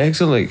 his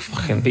legs are like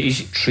fucking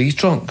tree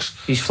trunks.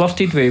 He's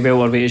flirted with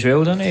welterweight as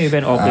well, didn't he? He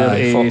went up there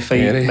to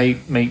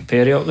fight Mike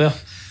Perry up there.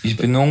 He's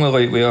been the only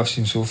lightweight I've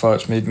seen so far.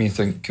 It's made me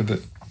think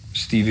about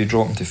Stevie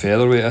dropping to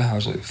featherweight. I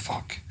was like,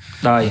 fuck.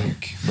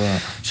 There's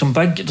some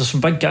big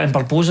guy, and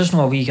Barbosa's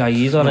not a wee guy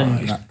either,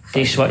 and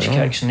they switch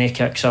kicks and they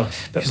kicks are.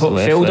 But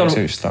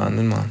Felder,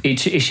 outstanding, man.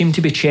 He seemed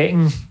to be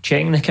checking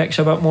the kicks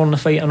a bit more in the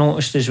fight, I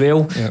noticed as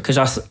well, because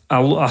I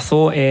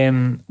thought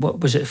what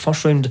was it,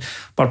 first round,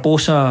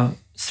 Barbosa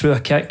threw a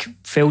kick,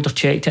 Felder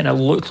checked it, and it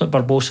looked like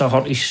Barbosa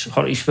hurt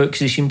his foot because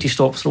he seemed to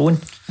stop throwing.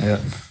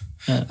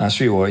 That's what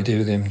you want to do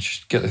with him,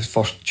 just get the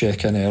first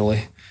check in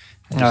early.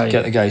 Just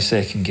get the guy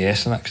second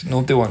guessing it, 'cause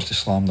nobody wants to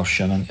slam their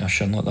shin into a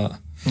shin like that.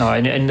 No,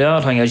 and the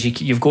other thing is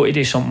you've got to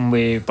do something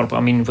with. I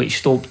mean, he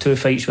stopped 2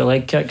 fights with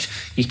leg kicks.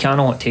 You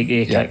cannot take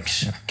the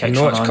kicks. You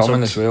know it's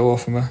coming as well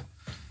off of me.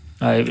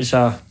 It was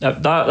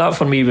that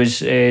for me was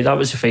that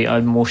was the fight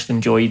I most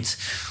enjoyed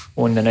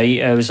on the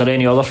night. Was there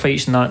any other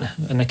fights in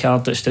the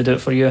card that stood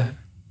out for you?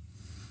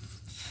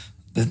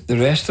 The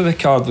rest of the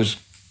card was,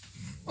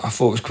 I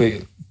thought, was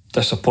quite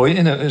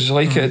disappointing. It was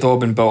like it had all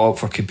been built up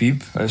for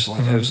Khabib. It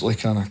was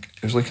like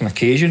an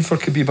occasion for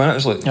Khabib, and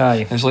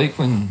it was like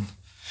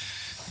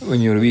when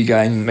you were a wee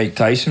guy and Mike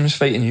Tyson was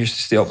fighting, you used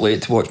to stay up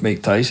late to watch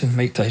Mike Tyson.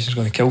 Mike Tyson's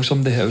going to kill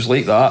somebody. It was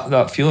like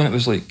that feeling. It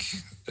was like,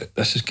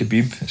 this is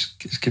Khabib.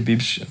 It's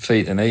Khabib's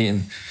fight tonight,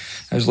 and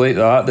it was like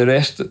that. The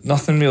rest,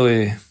 nothing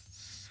really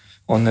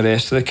on the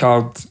rest of the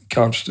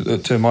card stood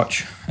out too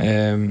much. I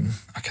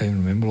can't even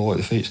remember a lot of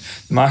the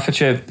fights. The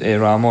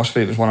Makhachev Ramos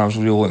fight was one I was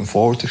really looking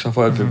forward to, because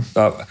I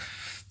thought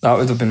that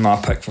would have been my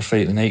pick for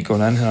fight of the night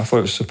going in, and I thought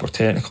it was super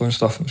technical and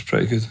stuff. It was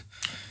pretty good,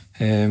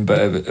 but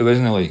it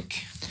wasn't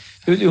like.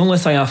 The only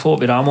thing I thought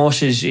with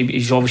Ramos is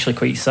he's obviously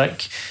quite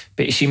thick,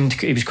 but he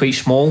was quite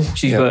small.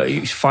 So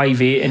he was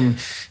 5'8", and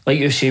like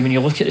you say, when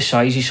you look at the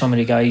size of some of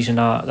the guys in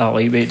that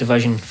lightweight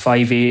division,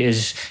 5'8"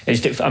 is.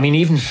 I mean,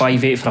 even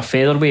 5'8" for a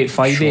featherweight,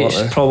 5'8"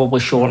 is probably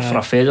short for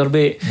a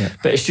featherweight.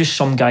 But it's just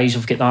some guys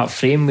have got that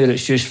frame where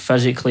it's just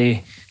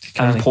physically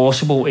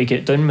impossible to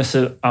get done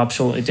without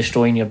absolutely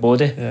destroying your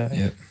body.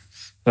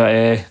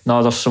 But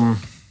no, there's some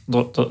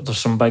big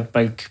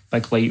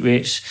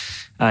lightweights,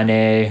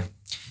 and.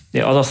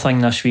 The other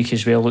thing this week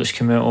as well that's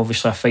come out,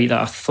 obviously a fight that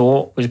I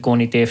thought was going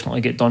to definitely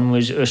get done,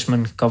 was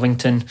Usman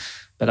Covington,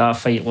 but that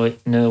fight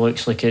now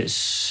looks like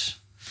it's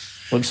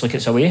away. It looks like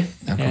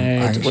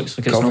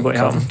it's not going to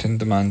happen. Covington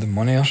demanding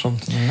money or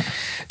something.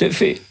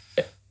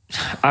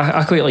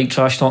 I quite like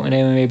trash talking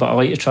MMA, but I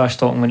like the trash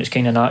talking when it's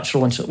kind of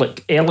natural. And so,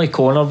 like, early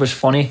corner was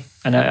funny,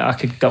 and I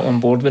could get on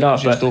board with that.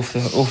 Just off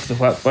the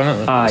whip,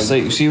 wasn't it? It's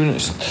like, see, when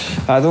it's,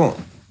 I don't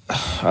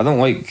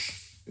like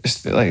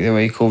the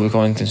way Colby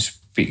Covington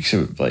speaks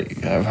about,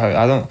 like,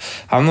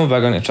 I'm not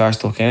big into trash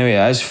talk anyway.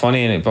 It is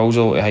funny and it builds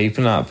a lot of hype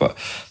in that, but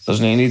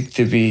there's no need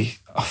to be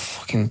a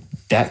fucking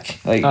dick.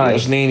 Like,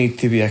 there's no need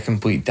to be a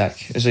complete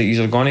dick. It's like,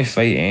 you're going to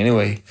fight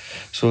anyway.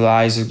 So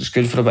it's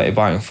good for a bit of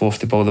back and forth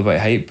to build a bit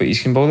of hype, but you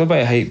can build a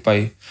bit of hype by,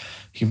 you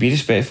can be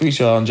respectful to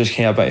each other and just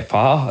have a bit of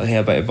patter and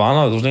have a bit of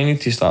banter. There's no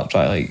need to start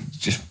trying to like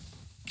just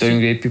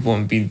downgrade people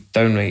and be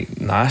downright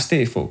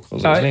nasty to folk.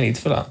 There's no need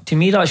for that. To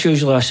me, that's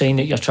usually a sign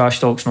that your trash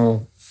talk's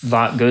not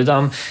that good.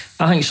 I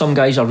think some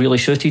guys are really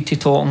suited to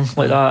talking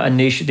like that, and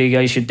they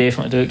guys should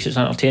definitely do it because it's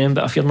entertaining.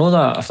 But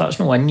if that's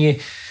not in you.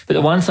 But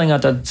the one thing I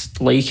did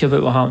like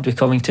about what happened with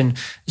Covington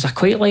is I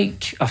quite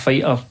like a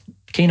fighter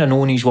kind of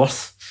knowing his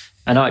worth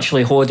and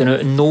actually holding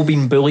out and not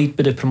being bullied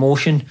by the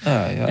promotion.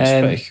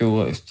 That's pretty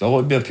cool. A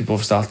lot of people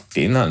have started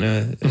doing that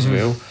now as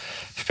well.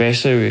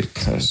 Especially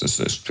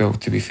with, well,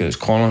 to be fair, it's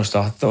Conor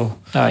started though.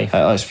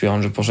 Let's be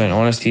 100%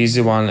 honest. He's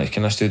the one that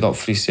kind of stood up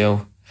for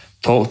himself,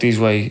 talked his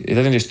way. He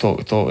didn't just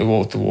talk, he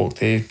walked the walk.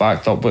 He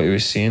backed up what he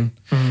was saying.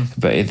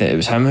 But it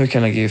was him who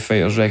kind of gave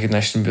fighters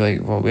recognition and be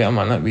like, well, wait a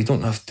minute, we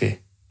don't have to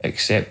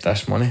accept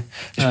this money.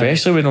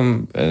 Especially with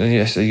them in the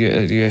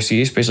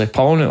UFC, especially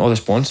pulling out all the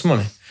sponsor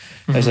money.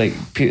 It's like,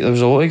 there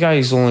was a lot of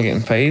guys only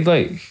getting paid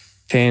like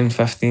 10,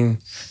 15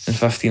 and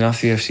 15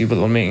 after UFC, but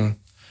they were making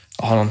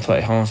 120,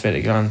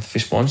 130 grand for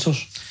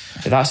sponsors.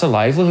 That's a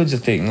livelihood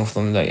you're taking off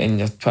them, like, and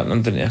you're putting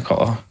them down to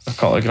a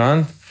couple of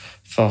grand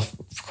because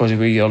of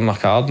where you earn a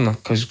card and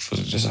because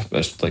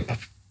it's like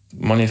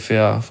money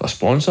for a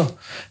sponsor.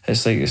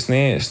 It's like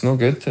it's no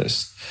good.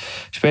 It's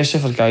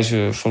especially for guys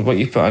who, for what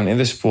you put into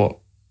the sport,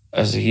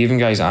 as even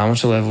guys at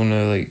amateur level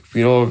now, like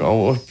we're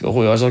all of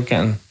us are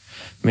getting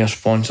more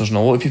sponsors and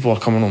a lot of people are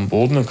coming on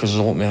board now because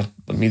there's a lot more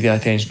media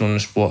attention on the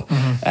sport,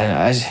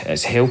 and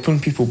it's helping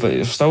people, but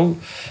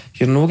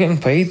you're not getting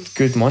paid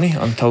good money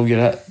until you're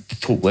at the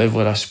top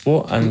level of that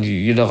sport, and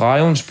you rely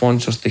on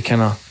sponsors to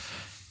kind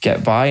of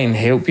get by and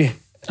help you.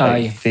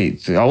 Like,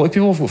 a lot of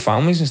people have got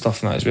families and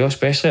stuff and that as well,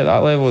 especially at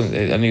that level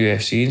in the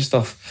UFC and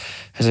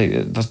stuff. It's like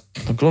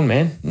they're grown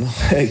men.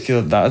 Like,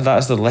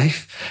 that's their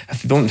life.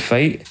 If they don't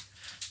fight,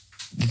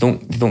 they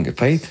don't get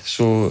paid.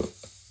 So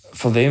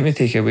for them to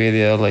take away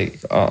their like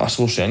a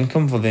source of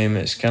income for them,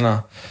 it's like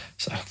a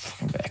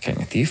fucking bit of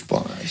kicking the teeth,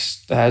 but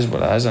it is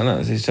what it is, isn't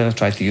it? They're trying to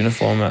try to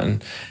uniform it,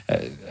 and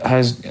it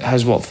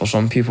has worked for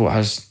some people.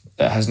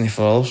 It hasn't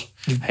for others.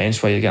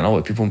 Hence why you're getting a lot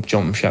of people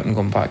jumping ship and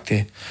going back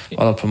to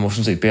other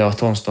promotions like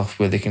Bellator and stuff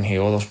where they can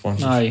hail other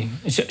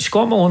sponsors.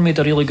 Scott Malone made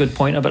a really good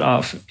point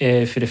about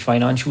that for the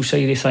financial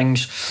side of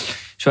things.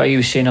 So he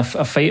was saying if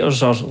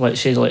fighters are,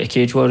 let's say, like the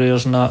Cage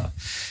Warriors and that,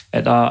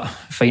 at that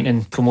fighting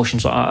in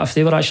promotions like that, if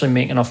they were actually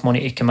making enough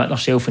money to commit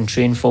themselves and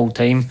train full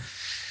time,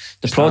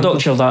 the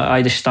product of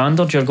that, the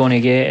standard you're going to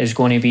get is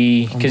going to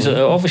be, because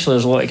obviously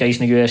there's a lot of guys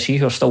in the UFC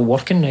who are still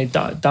working.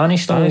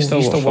 Danny's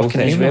still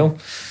working as well.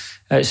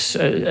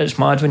 It's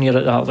mad when you're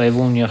at that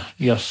level and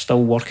you're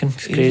still working.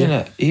 It's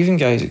crazy. Even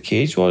guys at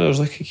Cage Warriors,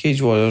 like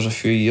Cage Warriors a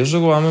few years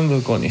ago, I remember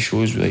going to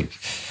shows with,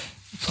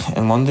 like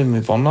in London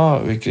with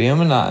Burner, with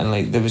Graham and that, and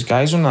like there was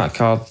guys on that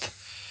card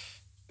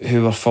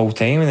who were full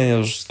time, and then there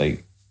was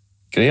like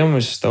Graham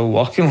was still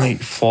working like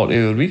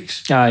 40-hour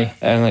weeks.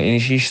 And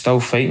like he's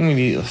still fighting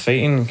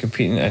and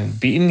competing and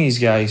beating these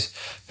guys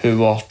who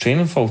were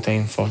training full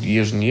time for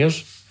years and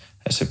years.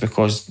 It's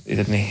because he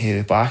didn't have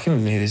the backing,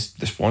 and he had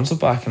the sponsor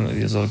backing that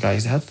these other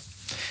guys had.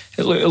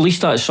 At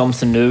least that's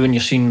something new when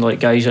you're seeing like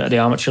guys at the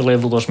amateur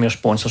level, there's more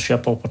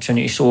sponsorship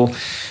opportunities. So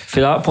for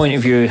that point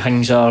of view,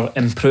 things are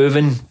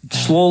improving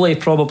slowly,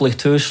 probably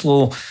too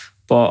slow,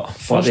 but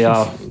they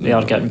are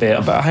getting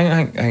better. But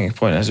I think the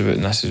point is about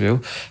this as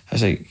well.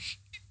 It's like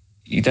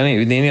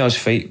we need us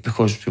fight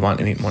because we want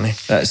to make money.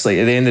 That's like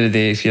at the end of the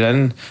day, if you're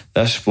in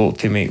this sport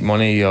to make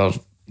money, you're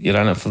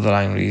in it for the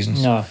wrong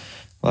reasons. No.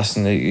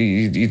 Listen,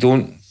 you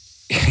don't.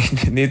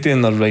 Nobody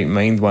in their right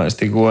mind wants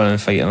to go in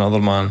and fight another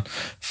man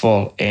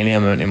for any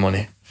amount of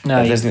money.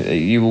 No,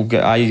 you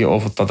get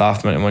offered a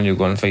daft amount of money, you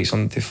go and fight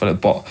somebody for it.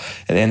 But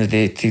at the end of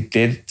the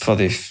day,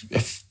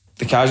 if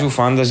the casual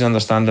fan doesn't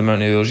understand the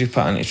amount of hours you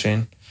put into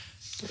train,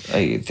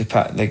 like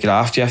the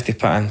graft you have to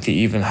put in to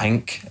even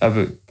think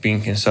about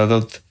being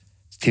considered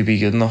to be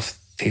good enough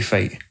to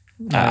fight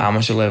at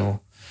amateur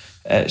level.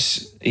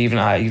 It's even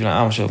at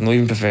amateur, not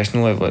even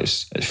professional level.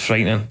 It's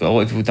frightening. But a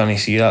lot of people don't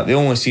see that. They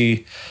only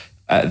see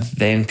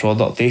the end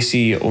product. They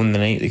see it on the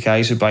night. The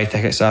guys who buy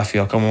tickets after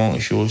you come along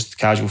to shows, the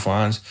casual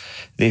fans,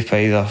 they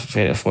pay their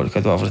 30 or 40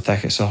 quid whatever the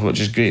tickets are, which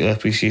is greatly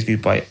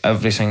appreciated by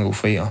every single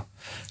fighter,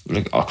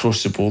 like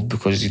across the board,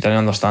 because you don't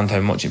understand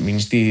how much it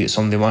means to you that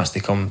somebody wants to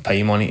come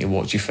pay money to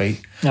watch you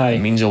fight. It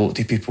means a lot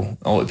to people.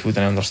 A lot of people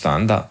don't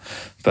understand that,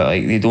 but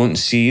like they don't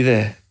see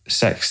the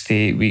 6 to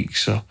 8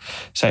 weeks or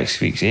 6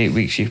 weeks, 8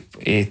 weeks,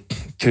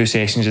 2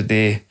 sessions a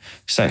day,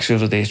 6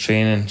 hours a day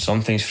training,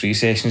 sometimes 3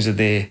 sessions a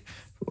day,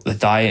 the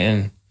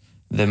dieting,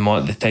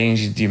 the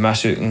times you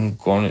miss out and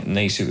going out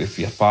nights out with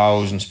your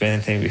pals and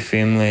spending time with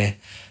family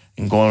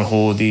and going on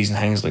holidays and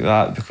things like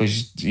that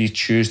because you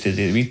choose to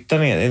do it. We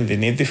don't at the end of the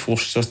day, nobody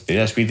forces us to do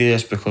this. We do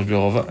this because we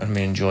love it and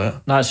we enjoy it.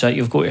 That's it.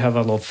 You've got to have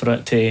a love for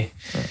it to.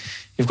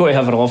 You've got to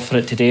have a love for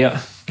it to do it.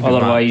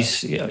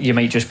 Otherwise, you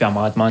might just be a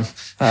madman.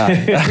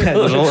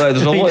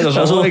 There's a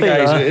lot of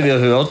guys out there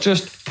who are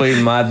just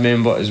playing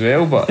madmen, but as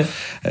well. But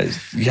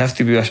you have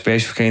to be a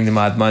special kind of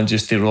madman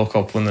just to rock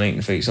up on the night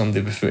and fight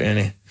somebody without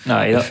any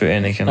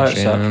kind of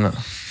training in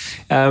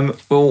it.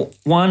 Well,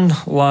 one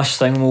last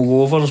thing we'll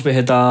go over is we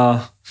had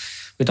a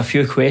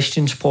few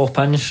questions pop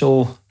in,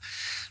 so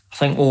I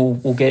think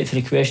we'll get to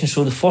the questions.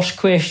 So the first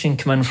question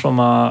came in from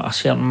a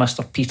certain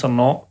Mr. Peter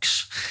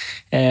Knox.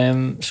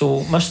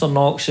 So Mr.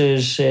 Knox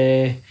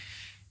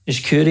is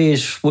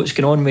curious what's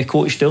going on with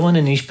Coach Doolan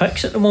and his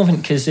picks at the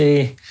moment, because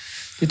they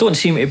don't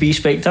seem to be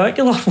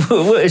spectacular.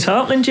 What is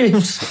happening,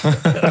 James?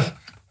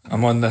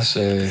 I'm on this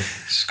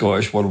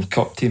Scottish World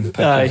Cup team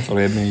picking for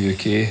MMA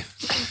UK,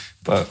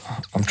 but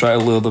I'm trying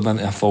to lure them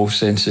into a false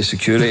sense of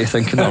security,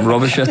 thinking that I'm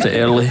rubbish at it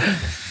early.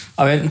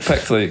 I went and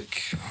picked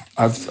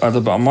I'd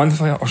about a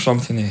month or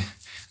something to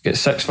get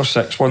 6 for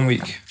 6 one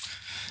week.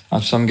 I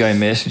had some guy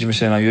messaging me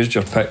saying, I used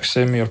your picks,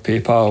 send me your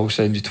PayPal, I'll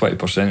send you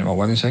 20% of my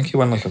winnings. I think he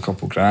won like a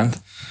couple grand.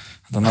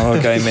 I had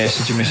another guy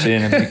messaging me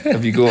saying,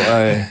 have you got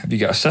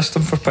a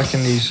system for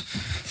picking these?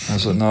 I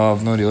was like, no,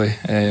 I've not really.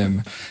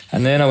 And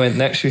then I went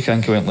next week, I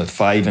think I went like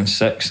 5 and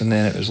 6, and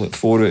then it was like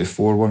 4 out of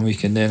 4 one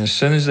week. And then as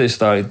soon as they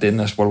started doing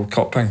this World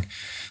Cup thing,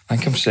 I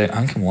think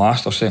I'm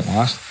last or second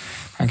last.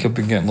 I think I've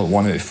been getting like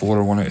 1 out of 4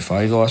 or 1 out of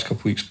 5 the last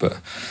couple of weeks. But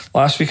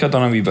last week I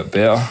done a wee bit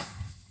better.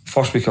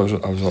 First week I was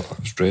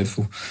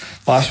dreadful.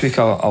 Last week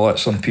I let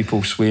some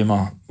people sway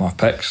my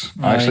picks.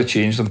 I actually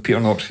changed them. Peter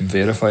Knox can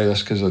verify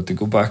this, because I had to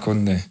go back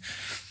on the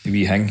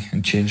wee hing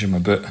and change them a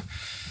bit,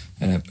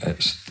 and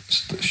it's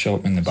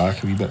shot me in the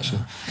back a wee bit. So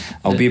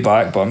I'll be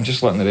back, but I'm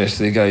just letting the rest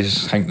of the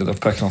guys think that they're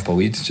picking up a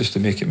lead just to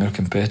make it more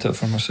competitive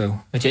for myself.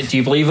 Do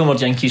you believe him, or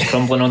do you think he's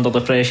crumbling under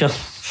the pressure?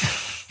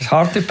 It's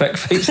hard to pick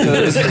fights. I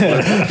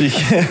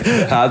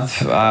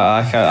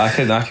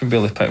can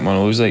barely pick my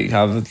nose. Like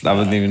I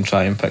wouldn't even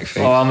try and pick fights.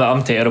 Oh,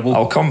 I'm terrible.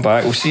 I'll come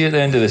back. We'll see at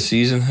the end of the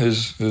season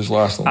who's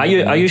last.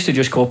 I used to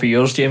just copy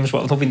yours, James,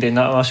 but I've not been doing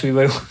that last wee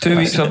while. 2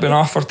 weeks. I've been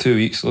off for 2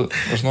 weeks. Look,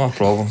 there's no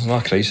problem. There's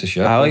no crisis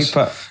yet. I'll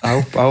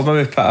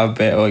maybe put a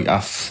bet, like a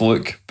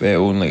fluke bet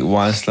on like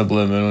once the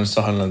blue moon or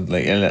something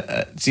like.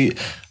 And see,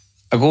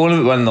 I go on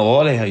about winning the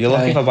lottery. You're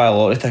lucky if I buy a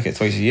lottery ticket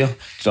twice a year. Do you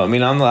know what I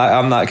mean?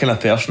 I'm that kind of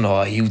person.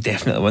 Oh, he'll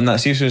definitely win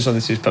that. See, as soon as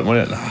somebody says put money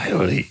on it, nah, you're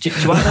alright. Do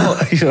you want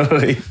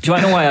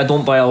to know why I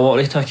don't buy a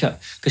lottery ticket?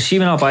 Because see,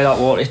 when I buy that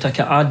lottery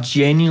ticket, I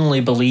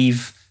genuinely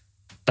believe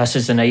this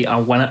is the night I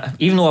win it.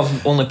 Even though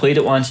I've only played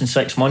it once in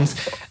 6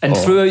 months, and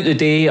throughout the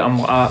day, I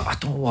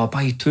don't know, I'll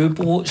buy 2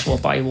 boats, I'll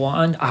buy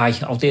one.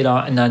 I'll do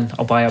that, and then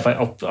I'll buy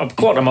I'll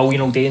 $250,000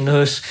 all day in the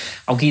house.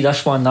 I'll give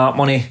this one that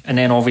money, and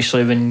then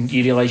obviously when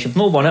you realise you've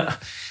not won it,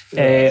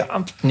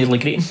 I'm nearly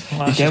greeting.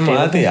 You can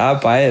mad it. I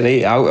buy it,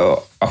 right?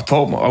 I'll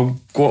go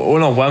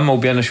on a whim. I'll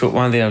be in the shop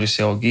one day and I'll just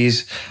say, oh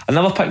geez, I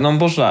never pick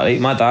numbers for that, right?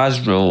 My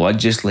dad's rule, I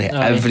just like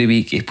every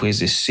week he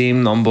plays the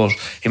same numbers.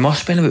 He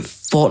must spend about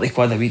 40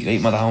 quid a week, right?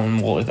 My dad,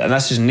 and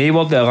this is no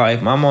word there,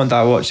 right? My mum and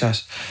dad watch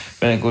this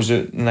when it goes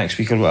out next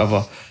week or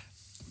whatever.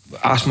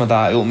 Ask my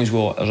dad, open his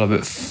wallet, there's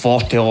about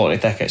 40 lottery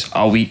tickets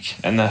a week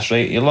in this,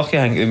 right? You're lucky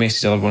I think the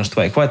most ever wins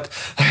 20 quid.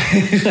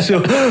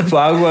 So, but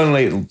I'll go and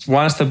like,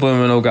 once the blue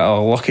moon I'll get a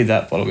lucky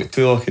dip, or I'll get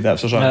 2 lucky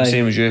dips or something,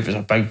 same as you if it's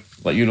a big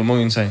like Euro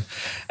Million thing.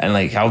 And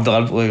like I'll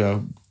deliberately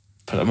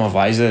put it in my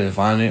visor in the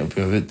van, right? I'll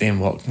be about doing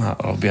work,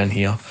 or I'll be in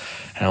here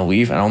and I'll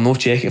leave and I'll no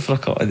check it for a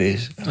couple of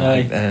days.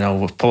 And then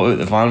I'll pull it out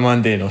the van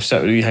one day and I'll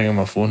sit with you hanging on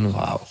my phone and I'm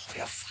like, oh,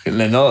 and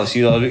then no,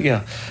 see the other week,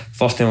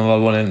 first time I've ever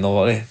won in the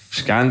lottery.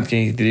 Scanned,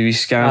 did you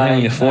scan thing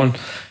on your phone?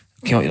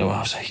 Came out your way,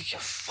 I was like, you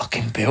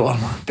fucking belter,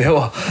 man,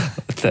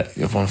 belter.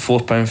 You've won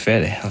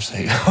 £4.30. I was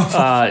like,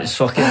 it's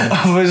fucking.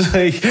 I was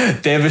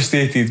like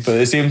devastated, but at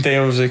the same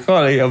time I was like,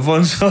 alright, I've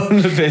won something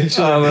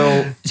eventually.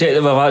 Well,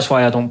 that's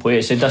why I don't play it.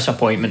 It's a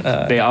disappointment,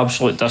 the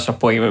absolute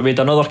disappointment. We had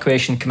another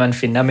question come in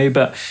from Nimmy,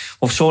 but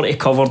we've sort of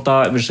covered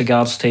that. It was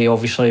regards to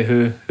obviously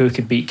who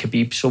could beat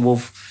Khabib, so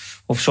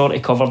we've sort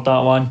of covered that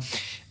one.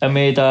 I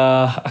made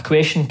a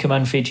question come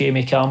in for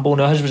Jamie Campbell.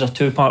 Now his was a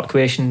 2-part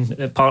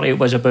question. Part of it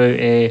was about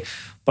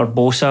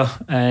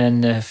Barbosa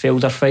and the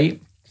Felder fight.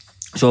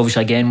 So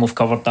obviously again we've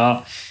covered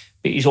that.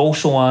 But he's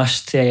also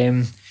asked,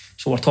 so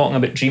we're talking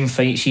about dream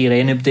fights here,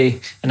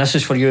 anybody, and this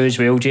is for you as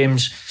well,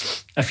 James.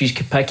 If you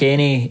could pick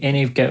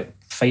any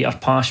fighter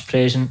past,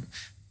 present,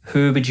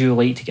 who would you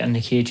like to get in the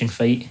cage and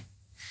fight?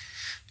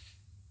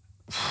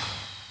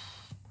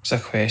 It's a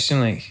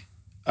question, like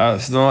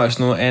it's not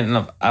anything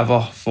I've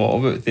ever thought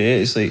about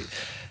today. It's like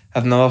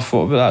I've never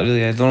thought about that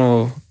really. I don't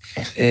know.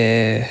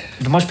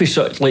 There must be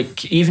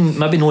like even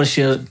maybe not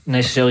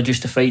necessarily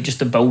just to fight, just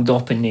to build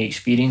up and the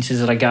experience. Is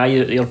there a guy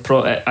that you're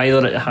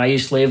either at the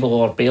highest level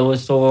or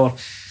Bellator?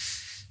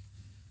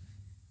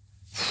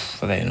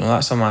 I don't know.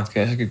 That's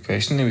a good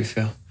question to be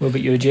fair. What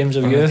about you, James?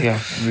 Have you? We would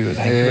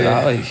think about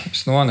that. Like,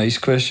 it's not a nice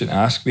question to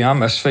ask me. I'm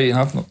misfighting.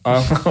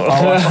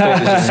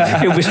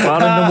 He'll be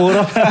sparring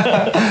tomorrow.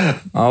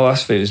 Our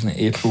last fight was in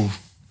April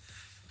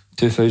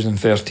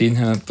 2013,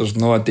 and there's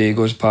no a day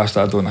goes past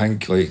that I don't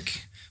think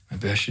like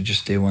maybe I should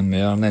just stay one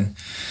more. And then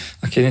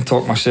I kind of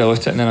talk myself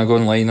out it, and then I go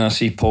online and I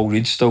see Paul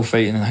Reed still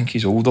fighting, and I think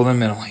he's older than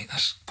me. I'm like,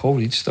 this Paul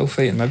Reed's still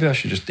fighting, maybe I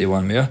should just do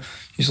one more.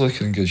 He's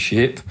looking in good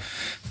shape.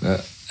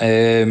 But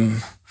I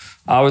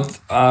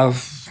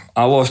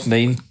lost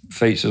 9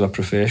 fights as a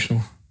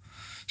professional.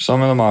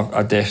 Some of them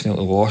I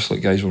definitely lost,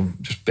 like guys were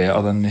just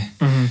better than me.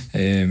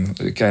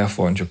 The guy I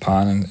fought in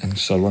Japan and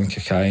Sirwan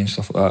Kakai and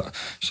stuff like that,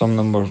 some of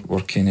them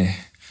were kind of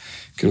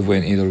could have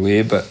went either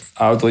way, but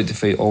I would like to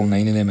fight all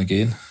 9 of them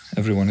again,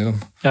 every one of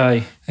them.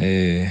 Aye.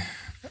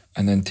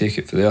 And then take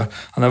it from there.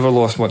 I never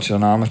lost much as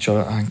an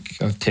amateur. I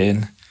think I have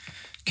 10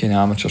 kind of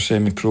amateur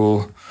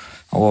semi-pro.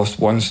 I lost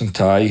once in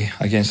Thai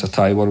against a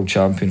Thai world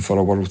champion for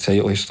a world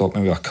title. He stopped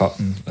me with a cut,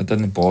 and it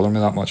didn't bother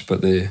me that much.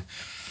 But the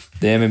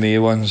MMA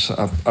ones,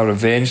 I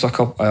revenged a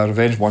couple. I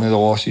revenged one of the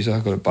losses. I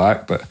got it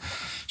back. But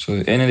so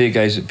any of the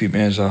guys that beat me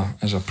as a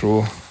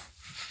pro,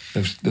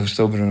 they'll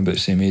still be around about the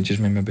same age as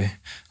me, maybe.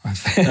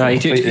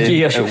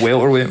 At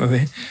welterweight,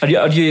 maybe.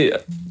 Are you?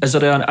 Is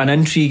there an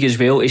intrigue as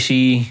well to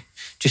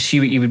see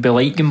what you would be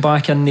like going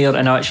back in there,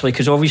 and actually,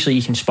 because obviously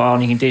you can spar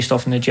and you can do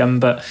stuff in the gym,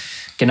 but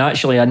can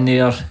actually in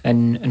there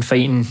and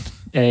fighting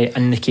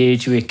in the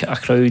cage with a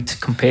crowd,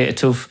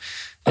 competitive.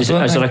 Is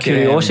there a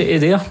curiosity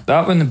there?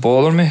 That wouldn't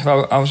bother me.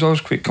 I was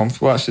always quite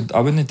comfortable. I said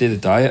I wouldn't do the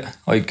diet.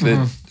 Like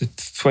the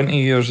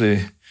 20 years of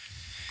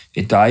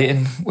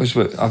dieting was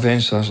what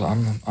eventually I was like,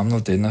 I'm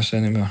not doing this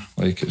anymore.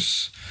 Like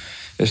it's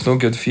not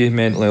good for you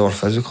mentally or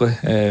physically.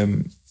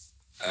 And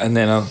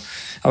then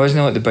I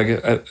wasn't like the bigger.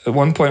 At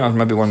one point I was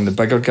maybe one of the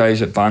bigger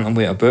guys at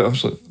bantamweight about. I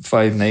was like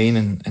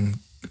 5'9" and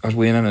I was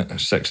weighing in at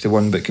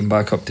 61 but came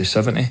back up to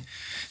 70.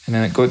 And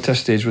then it got to a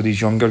stage where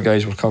these younger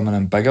guys were coming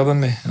in bigger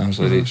than me, and I was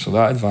like, right, so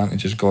that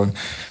advantage is gone.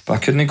 But I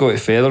couldn't go to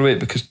featherweight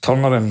because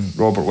Turner and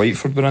Robert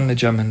Whiteford were in the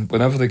gym, and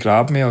whenever they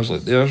grabbed me I was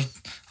like,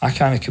 I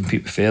can't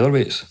compete with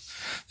featherweights.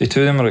 The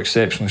two of them are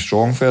exceptionally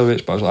strong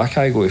featherweights, but I was like, I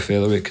can't go to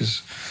featherweight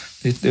because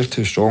they're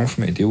too strong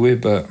for me to deal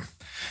with. But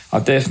I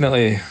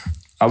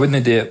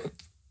wouldn't do it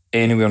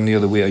anywhere near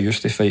the way I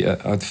used to fight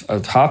it.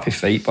 I'd happy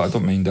fight, but I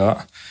don't mind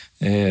that.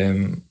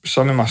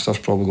 Some of my stuff's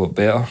probably got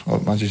better.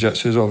 Like my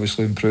jiu-jitsu's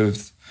obviously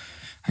improved.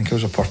 I think I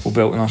was a purple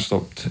belt when I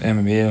stopped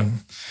MMA,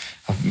 and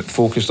I've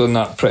focused on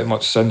that pretty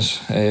much since.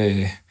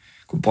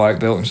 Got black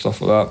belt and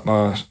stuff like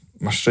that.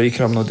 My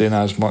striker I'm not doing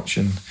as much,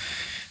 and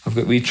I've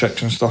got wee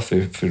tricks and stuff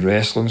for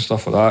wrestling and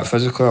stuff like that.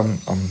 Physically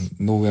I'm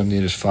nowhere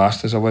near as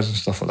fast as I was and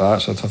stuff like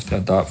that, so I'd have to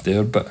adapt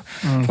there. But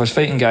if I was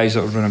fighting guys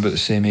that were running about the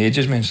same age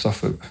as me and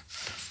stuff,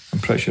 I'm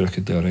pretty sure I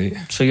could do alright.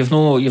 So you've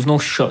no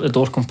shut the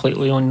door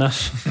completely on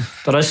this.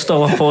 There is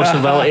still a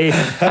possibility.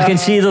 I can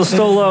see there's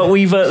still that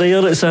wee bit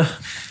there. It's a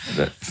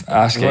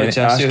ask any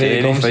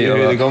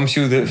fighter. The gum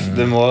shield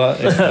the more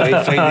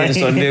Friday and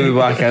Sunday we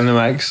back in the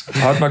mix. I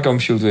had my gum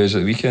shield ways at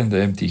the weekend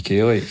at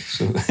MTK, like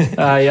so.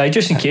 Aye,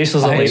 just in case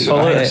there's a late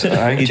bullet.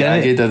 I think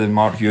Jaggy did and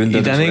Mark Ewan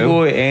did. You didn't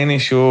go to any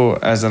show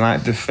as an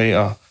active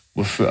fighter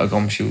without a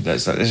gum shield.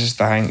 This is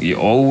the thing. You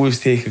always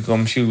take a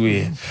gum shield with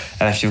you,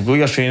 and if you've got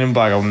your training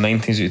bag, I'm 9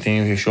 times out of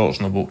 10 you have shorts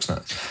and a box in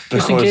it.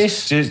 Just in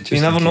case.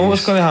 You never know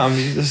what's going to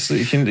happen.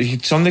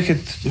 Somebody could.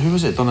 Who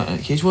was it done it at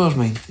Cage Warriors,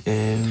 mind?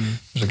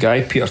 There's a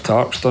guy, Peter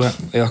Tark's done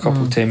it a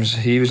couple of times.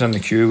 He was in the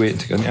queue waiting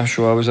to get into a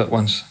show I was at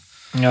once.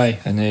 Aye.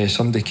 And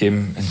somebody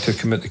came and took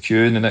him out the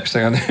queue, and the next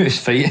thing I knew he was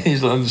fighting.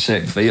 He's on the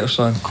second fight or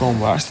something. Colin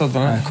Baxter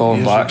done it.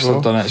 Colin Baxter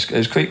done it.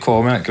 It's quite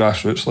common at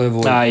grassroots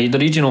level. Aye, the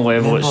regional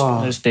level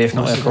it's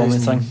definitely a common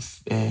thing.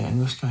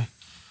 English guy,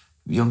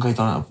 young guy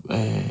done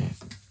it.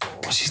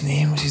 What's his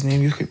name?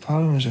 You're quite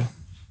proud of him.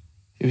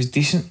 He was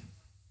decent.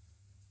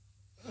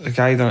 The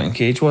guy done it in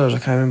Cage Warriors. I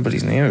can't remember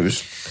his name. It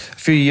was a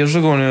few years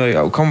ago now. Like,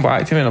 it'll come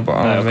back to me in a bit.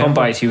 It'll come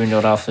back to you when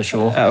you're off the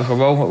show. It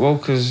will,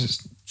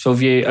 because. So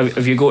have you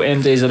got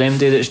MDs or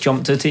MD that's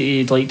jumped out at you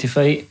you'd like to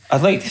fight?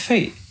 I'd like to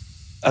fight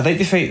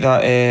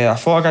that. I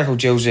fought a guy called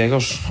Jill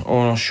Zeggers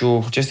on a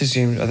show just the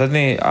same.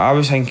 I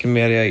was thinking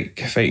more like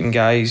fighting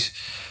guys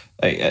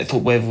like at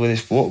top level of the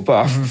sport,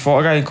 but I fought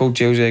a guy called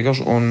Jill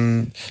Zeggers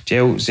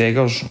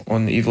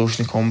on the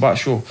Evolution of Combat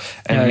show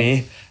in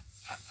May.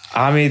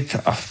 I made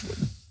a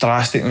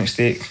drastic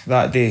mistake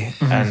that day,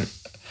 and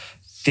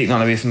take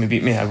none away from me,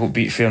 beat me. I got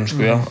beat fair and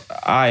square.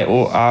 I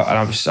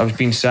was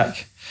being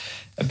sick,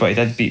 but he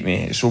did beat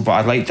me. So, but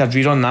I'd like to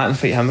rerun that and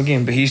fight him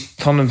again. But he's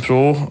turning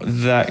pro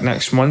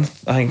next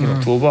month, I think in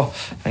October. I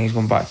think he's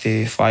going back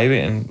to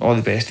flyweight, and all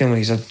the best to him.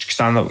 He's a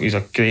stand-up. He's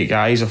a great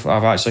guy. I've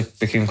actually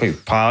become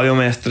quite pal of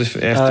him after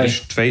his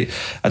fight.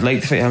 I'd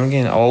like to fight him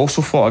again. I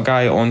also fought a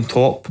guy on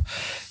top.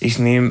 His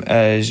name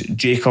is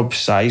Jacob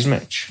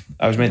Seismich.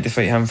 I was meant to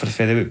fight him for the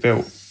featherweight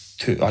belt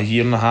a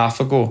year and a half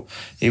ago.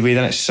 He weighed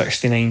in at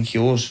 69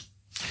 kilos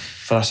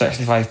for a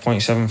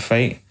 65.7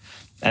 fight.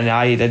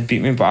 And he did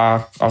beat me, but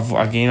I've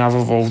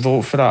evolved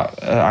out for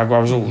that. I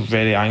was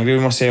very angry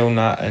with myself and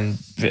that, and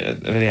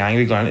very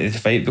angry going into the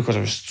fight because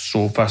I was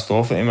so pissed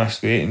off that he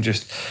missed weight and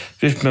just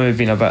maybe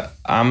being a bit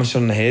amateur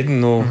in the head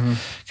and no kind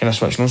of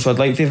switching on. So I'd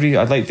like to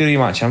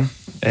rematch him.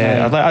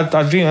 I'd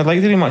like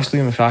to rematch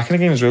Liam McCracken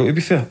again as well, to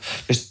be fair,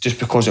 just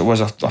because it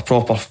was a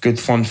proper good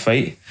fun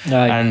fight.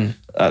 And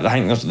I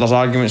think there's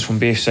arguments from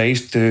both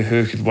sides to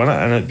who could win it,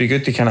 and it'd be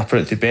good to kind of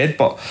put it to bed.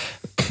 But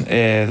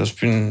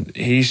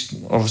he's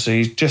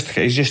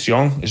just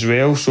young as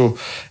well, so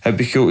it'd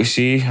be cool to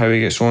see how he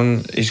gets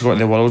on. He's got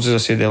the Worlds, as I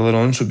said earlier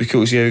on, so it'd be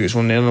cool to see how he gets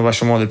on there, and I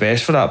wish him all the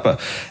best for that. But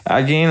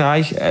again,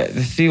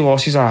 the 3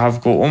 losses I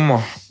have got on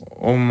my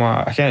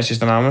I can't, it's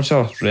just an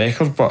amateur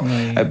record, but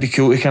it'd be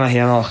cool to kind of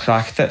hear another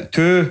crack at it.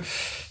 2,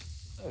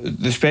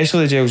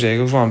 especially the Gels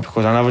Eagles one,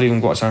 because I never even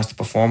got a chance to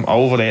perform. I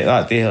overate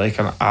that day like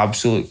an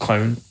absolute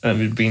clown,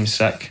 and it was being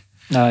sick,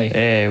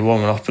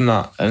 warming up and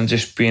that, and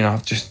just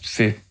being just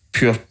for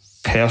pure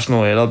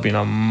personal error, being a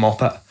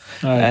muppet.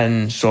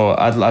 And so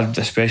I'd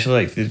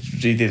especially like to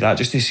redo that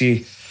just to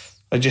see,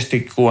 just to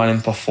go in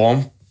and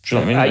perform. Do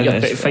you know what I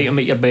mean? Fight him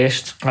at your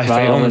best. I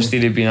fight him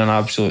instead of being an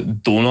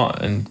absolute donut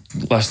and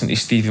listening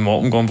to Stevie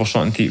Malton going for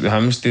something to eat with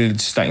him instead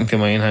of sticking to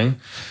my own thing.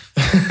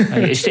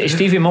 Is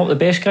Stevie Malton the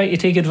best guy to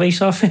take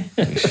advice off?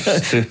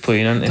 He's too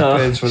plain, isn't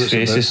he? His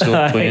face is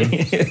so plain.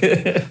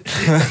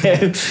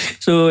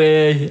 So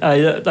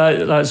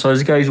that's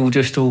us, guys.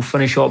 We'll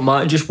finish up,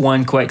 Matt. Just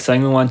one quick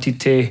thing we wanted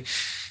to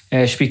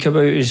speak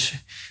about is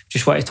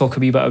just want to talk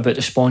a wee bit about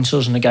the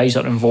sponsors and the guys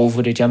that are involved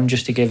with the gym,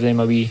 just to give them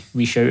a wee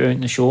shout out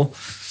in the show.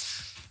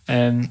 For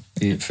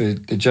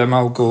the gym,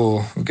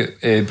 we'll get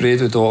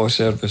Braidwood Auto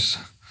Service,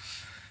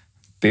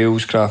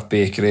 Bale's Craft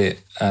Bakery,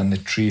 and the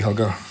Tree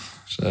Hugger.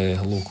 So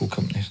local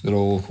companies. They're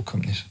all local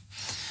companies.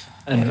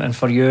 And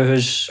for you,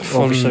 who's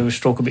obviously we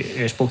spoke about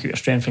your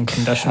strength and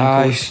conditioning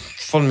coach.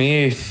 For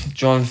me,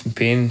 Jonathan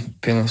Payne,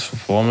 Painless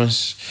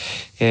Performance,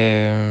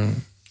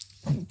 Karen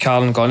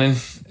Gunning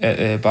at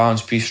the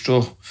Barnes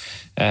Bistro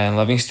in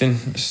Livingston.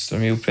 It's a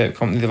meal prep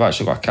company. They've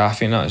actually got a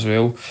cafe in that as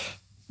well.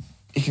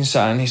 You can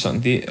sit in here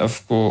something to eat.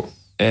 I've got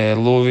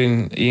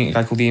Lothian, a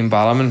guy called Ian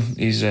Barrowman.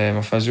 He's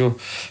my physio.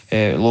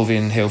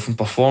 Lothian Health and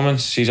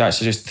Performance. He's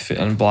actually just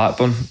in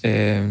Blackburn.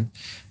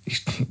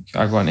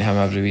 I go into him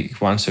every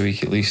week, once a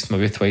week at least,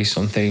 maybe twice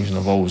sometimes, and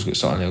I've always got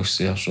something else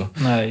there, so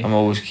I'm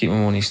always keeping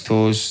him on his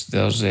toes.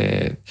 There's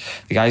the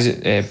guys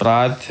at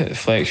Brad at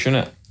Flex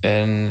Unit,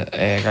 and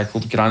a guy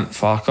called Grant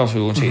Farker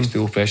who owns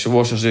H2O Pressure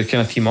Washers, who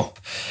kind of team up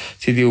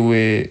to deal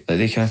with, like,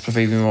 they kind of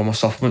provide me with all my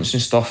supplements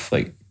and stuff.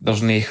 Like,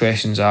 there's no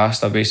questions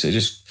asked. I basically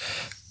just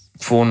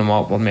phone them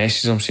up or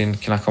message them saying,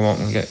 can I come up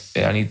and get,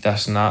 I need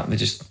this and that, and they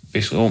just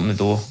basically open the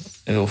door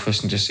in the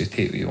office and just say,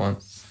 take what you want.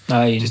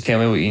 Just tell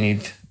me what you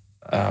need.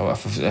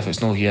 If it's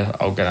not here,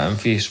 I'll get it in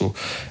for you. So,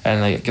 and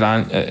like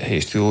Grant at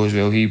H2O as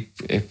well, he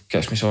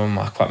gets me some of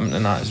my equipment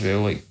and that as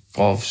well, like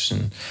gloves,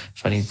 and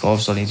if I need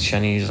gloves, I need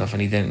shinnies, or if I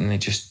need anything, he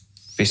just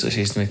basically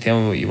says to me, tell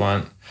me what you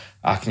want,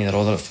 I can either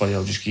order it for you,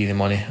 I'll just give you the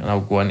money, and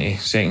I'll go into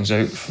settings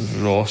out for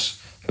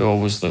Ross, who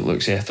always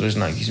looks after us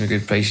and that, gives me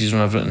good prices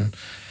on everything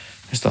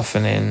and stuff.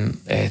 And then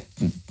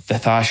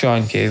Natasha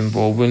and Kevin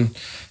Baldwin,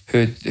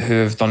 who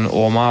have done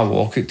all my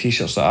walkout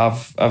t-shirts that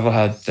I've ever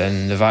had,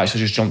 and they've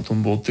actually just jumped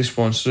on board to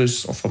sponsor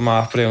us for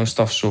my apparel and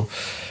stuff. So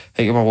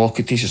like my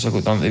walkout t-shirts I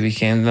got done at the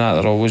weekend and that,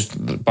 they're always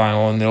bang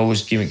on, they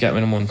always get me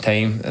them on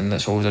time, and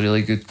it's always a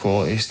really good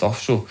quality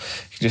stuff. So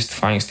just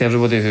thanks to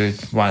everybody who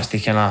wants to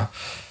kind of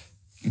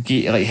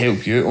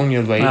help you out on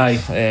your way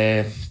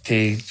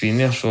to being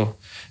there. So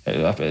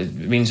it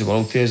means the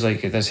world to us.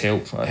 Like, it does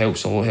help. It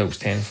helps a lot, helps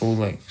tenfold.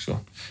 Like, so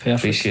perfect.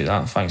 Appreciate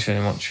that. Thanks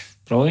very much.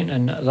 Brilliant.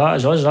 And that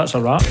is us. That's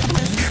a wrap.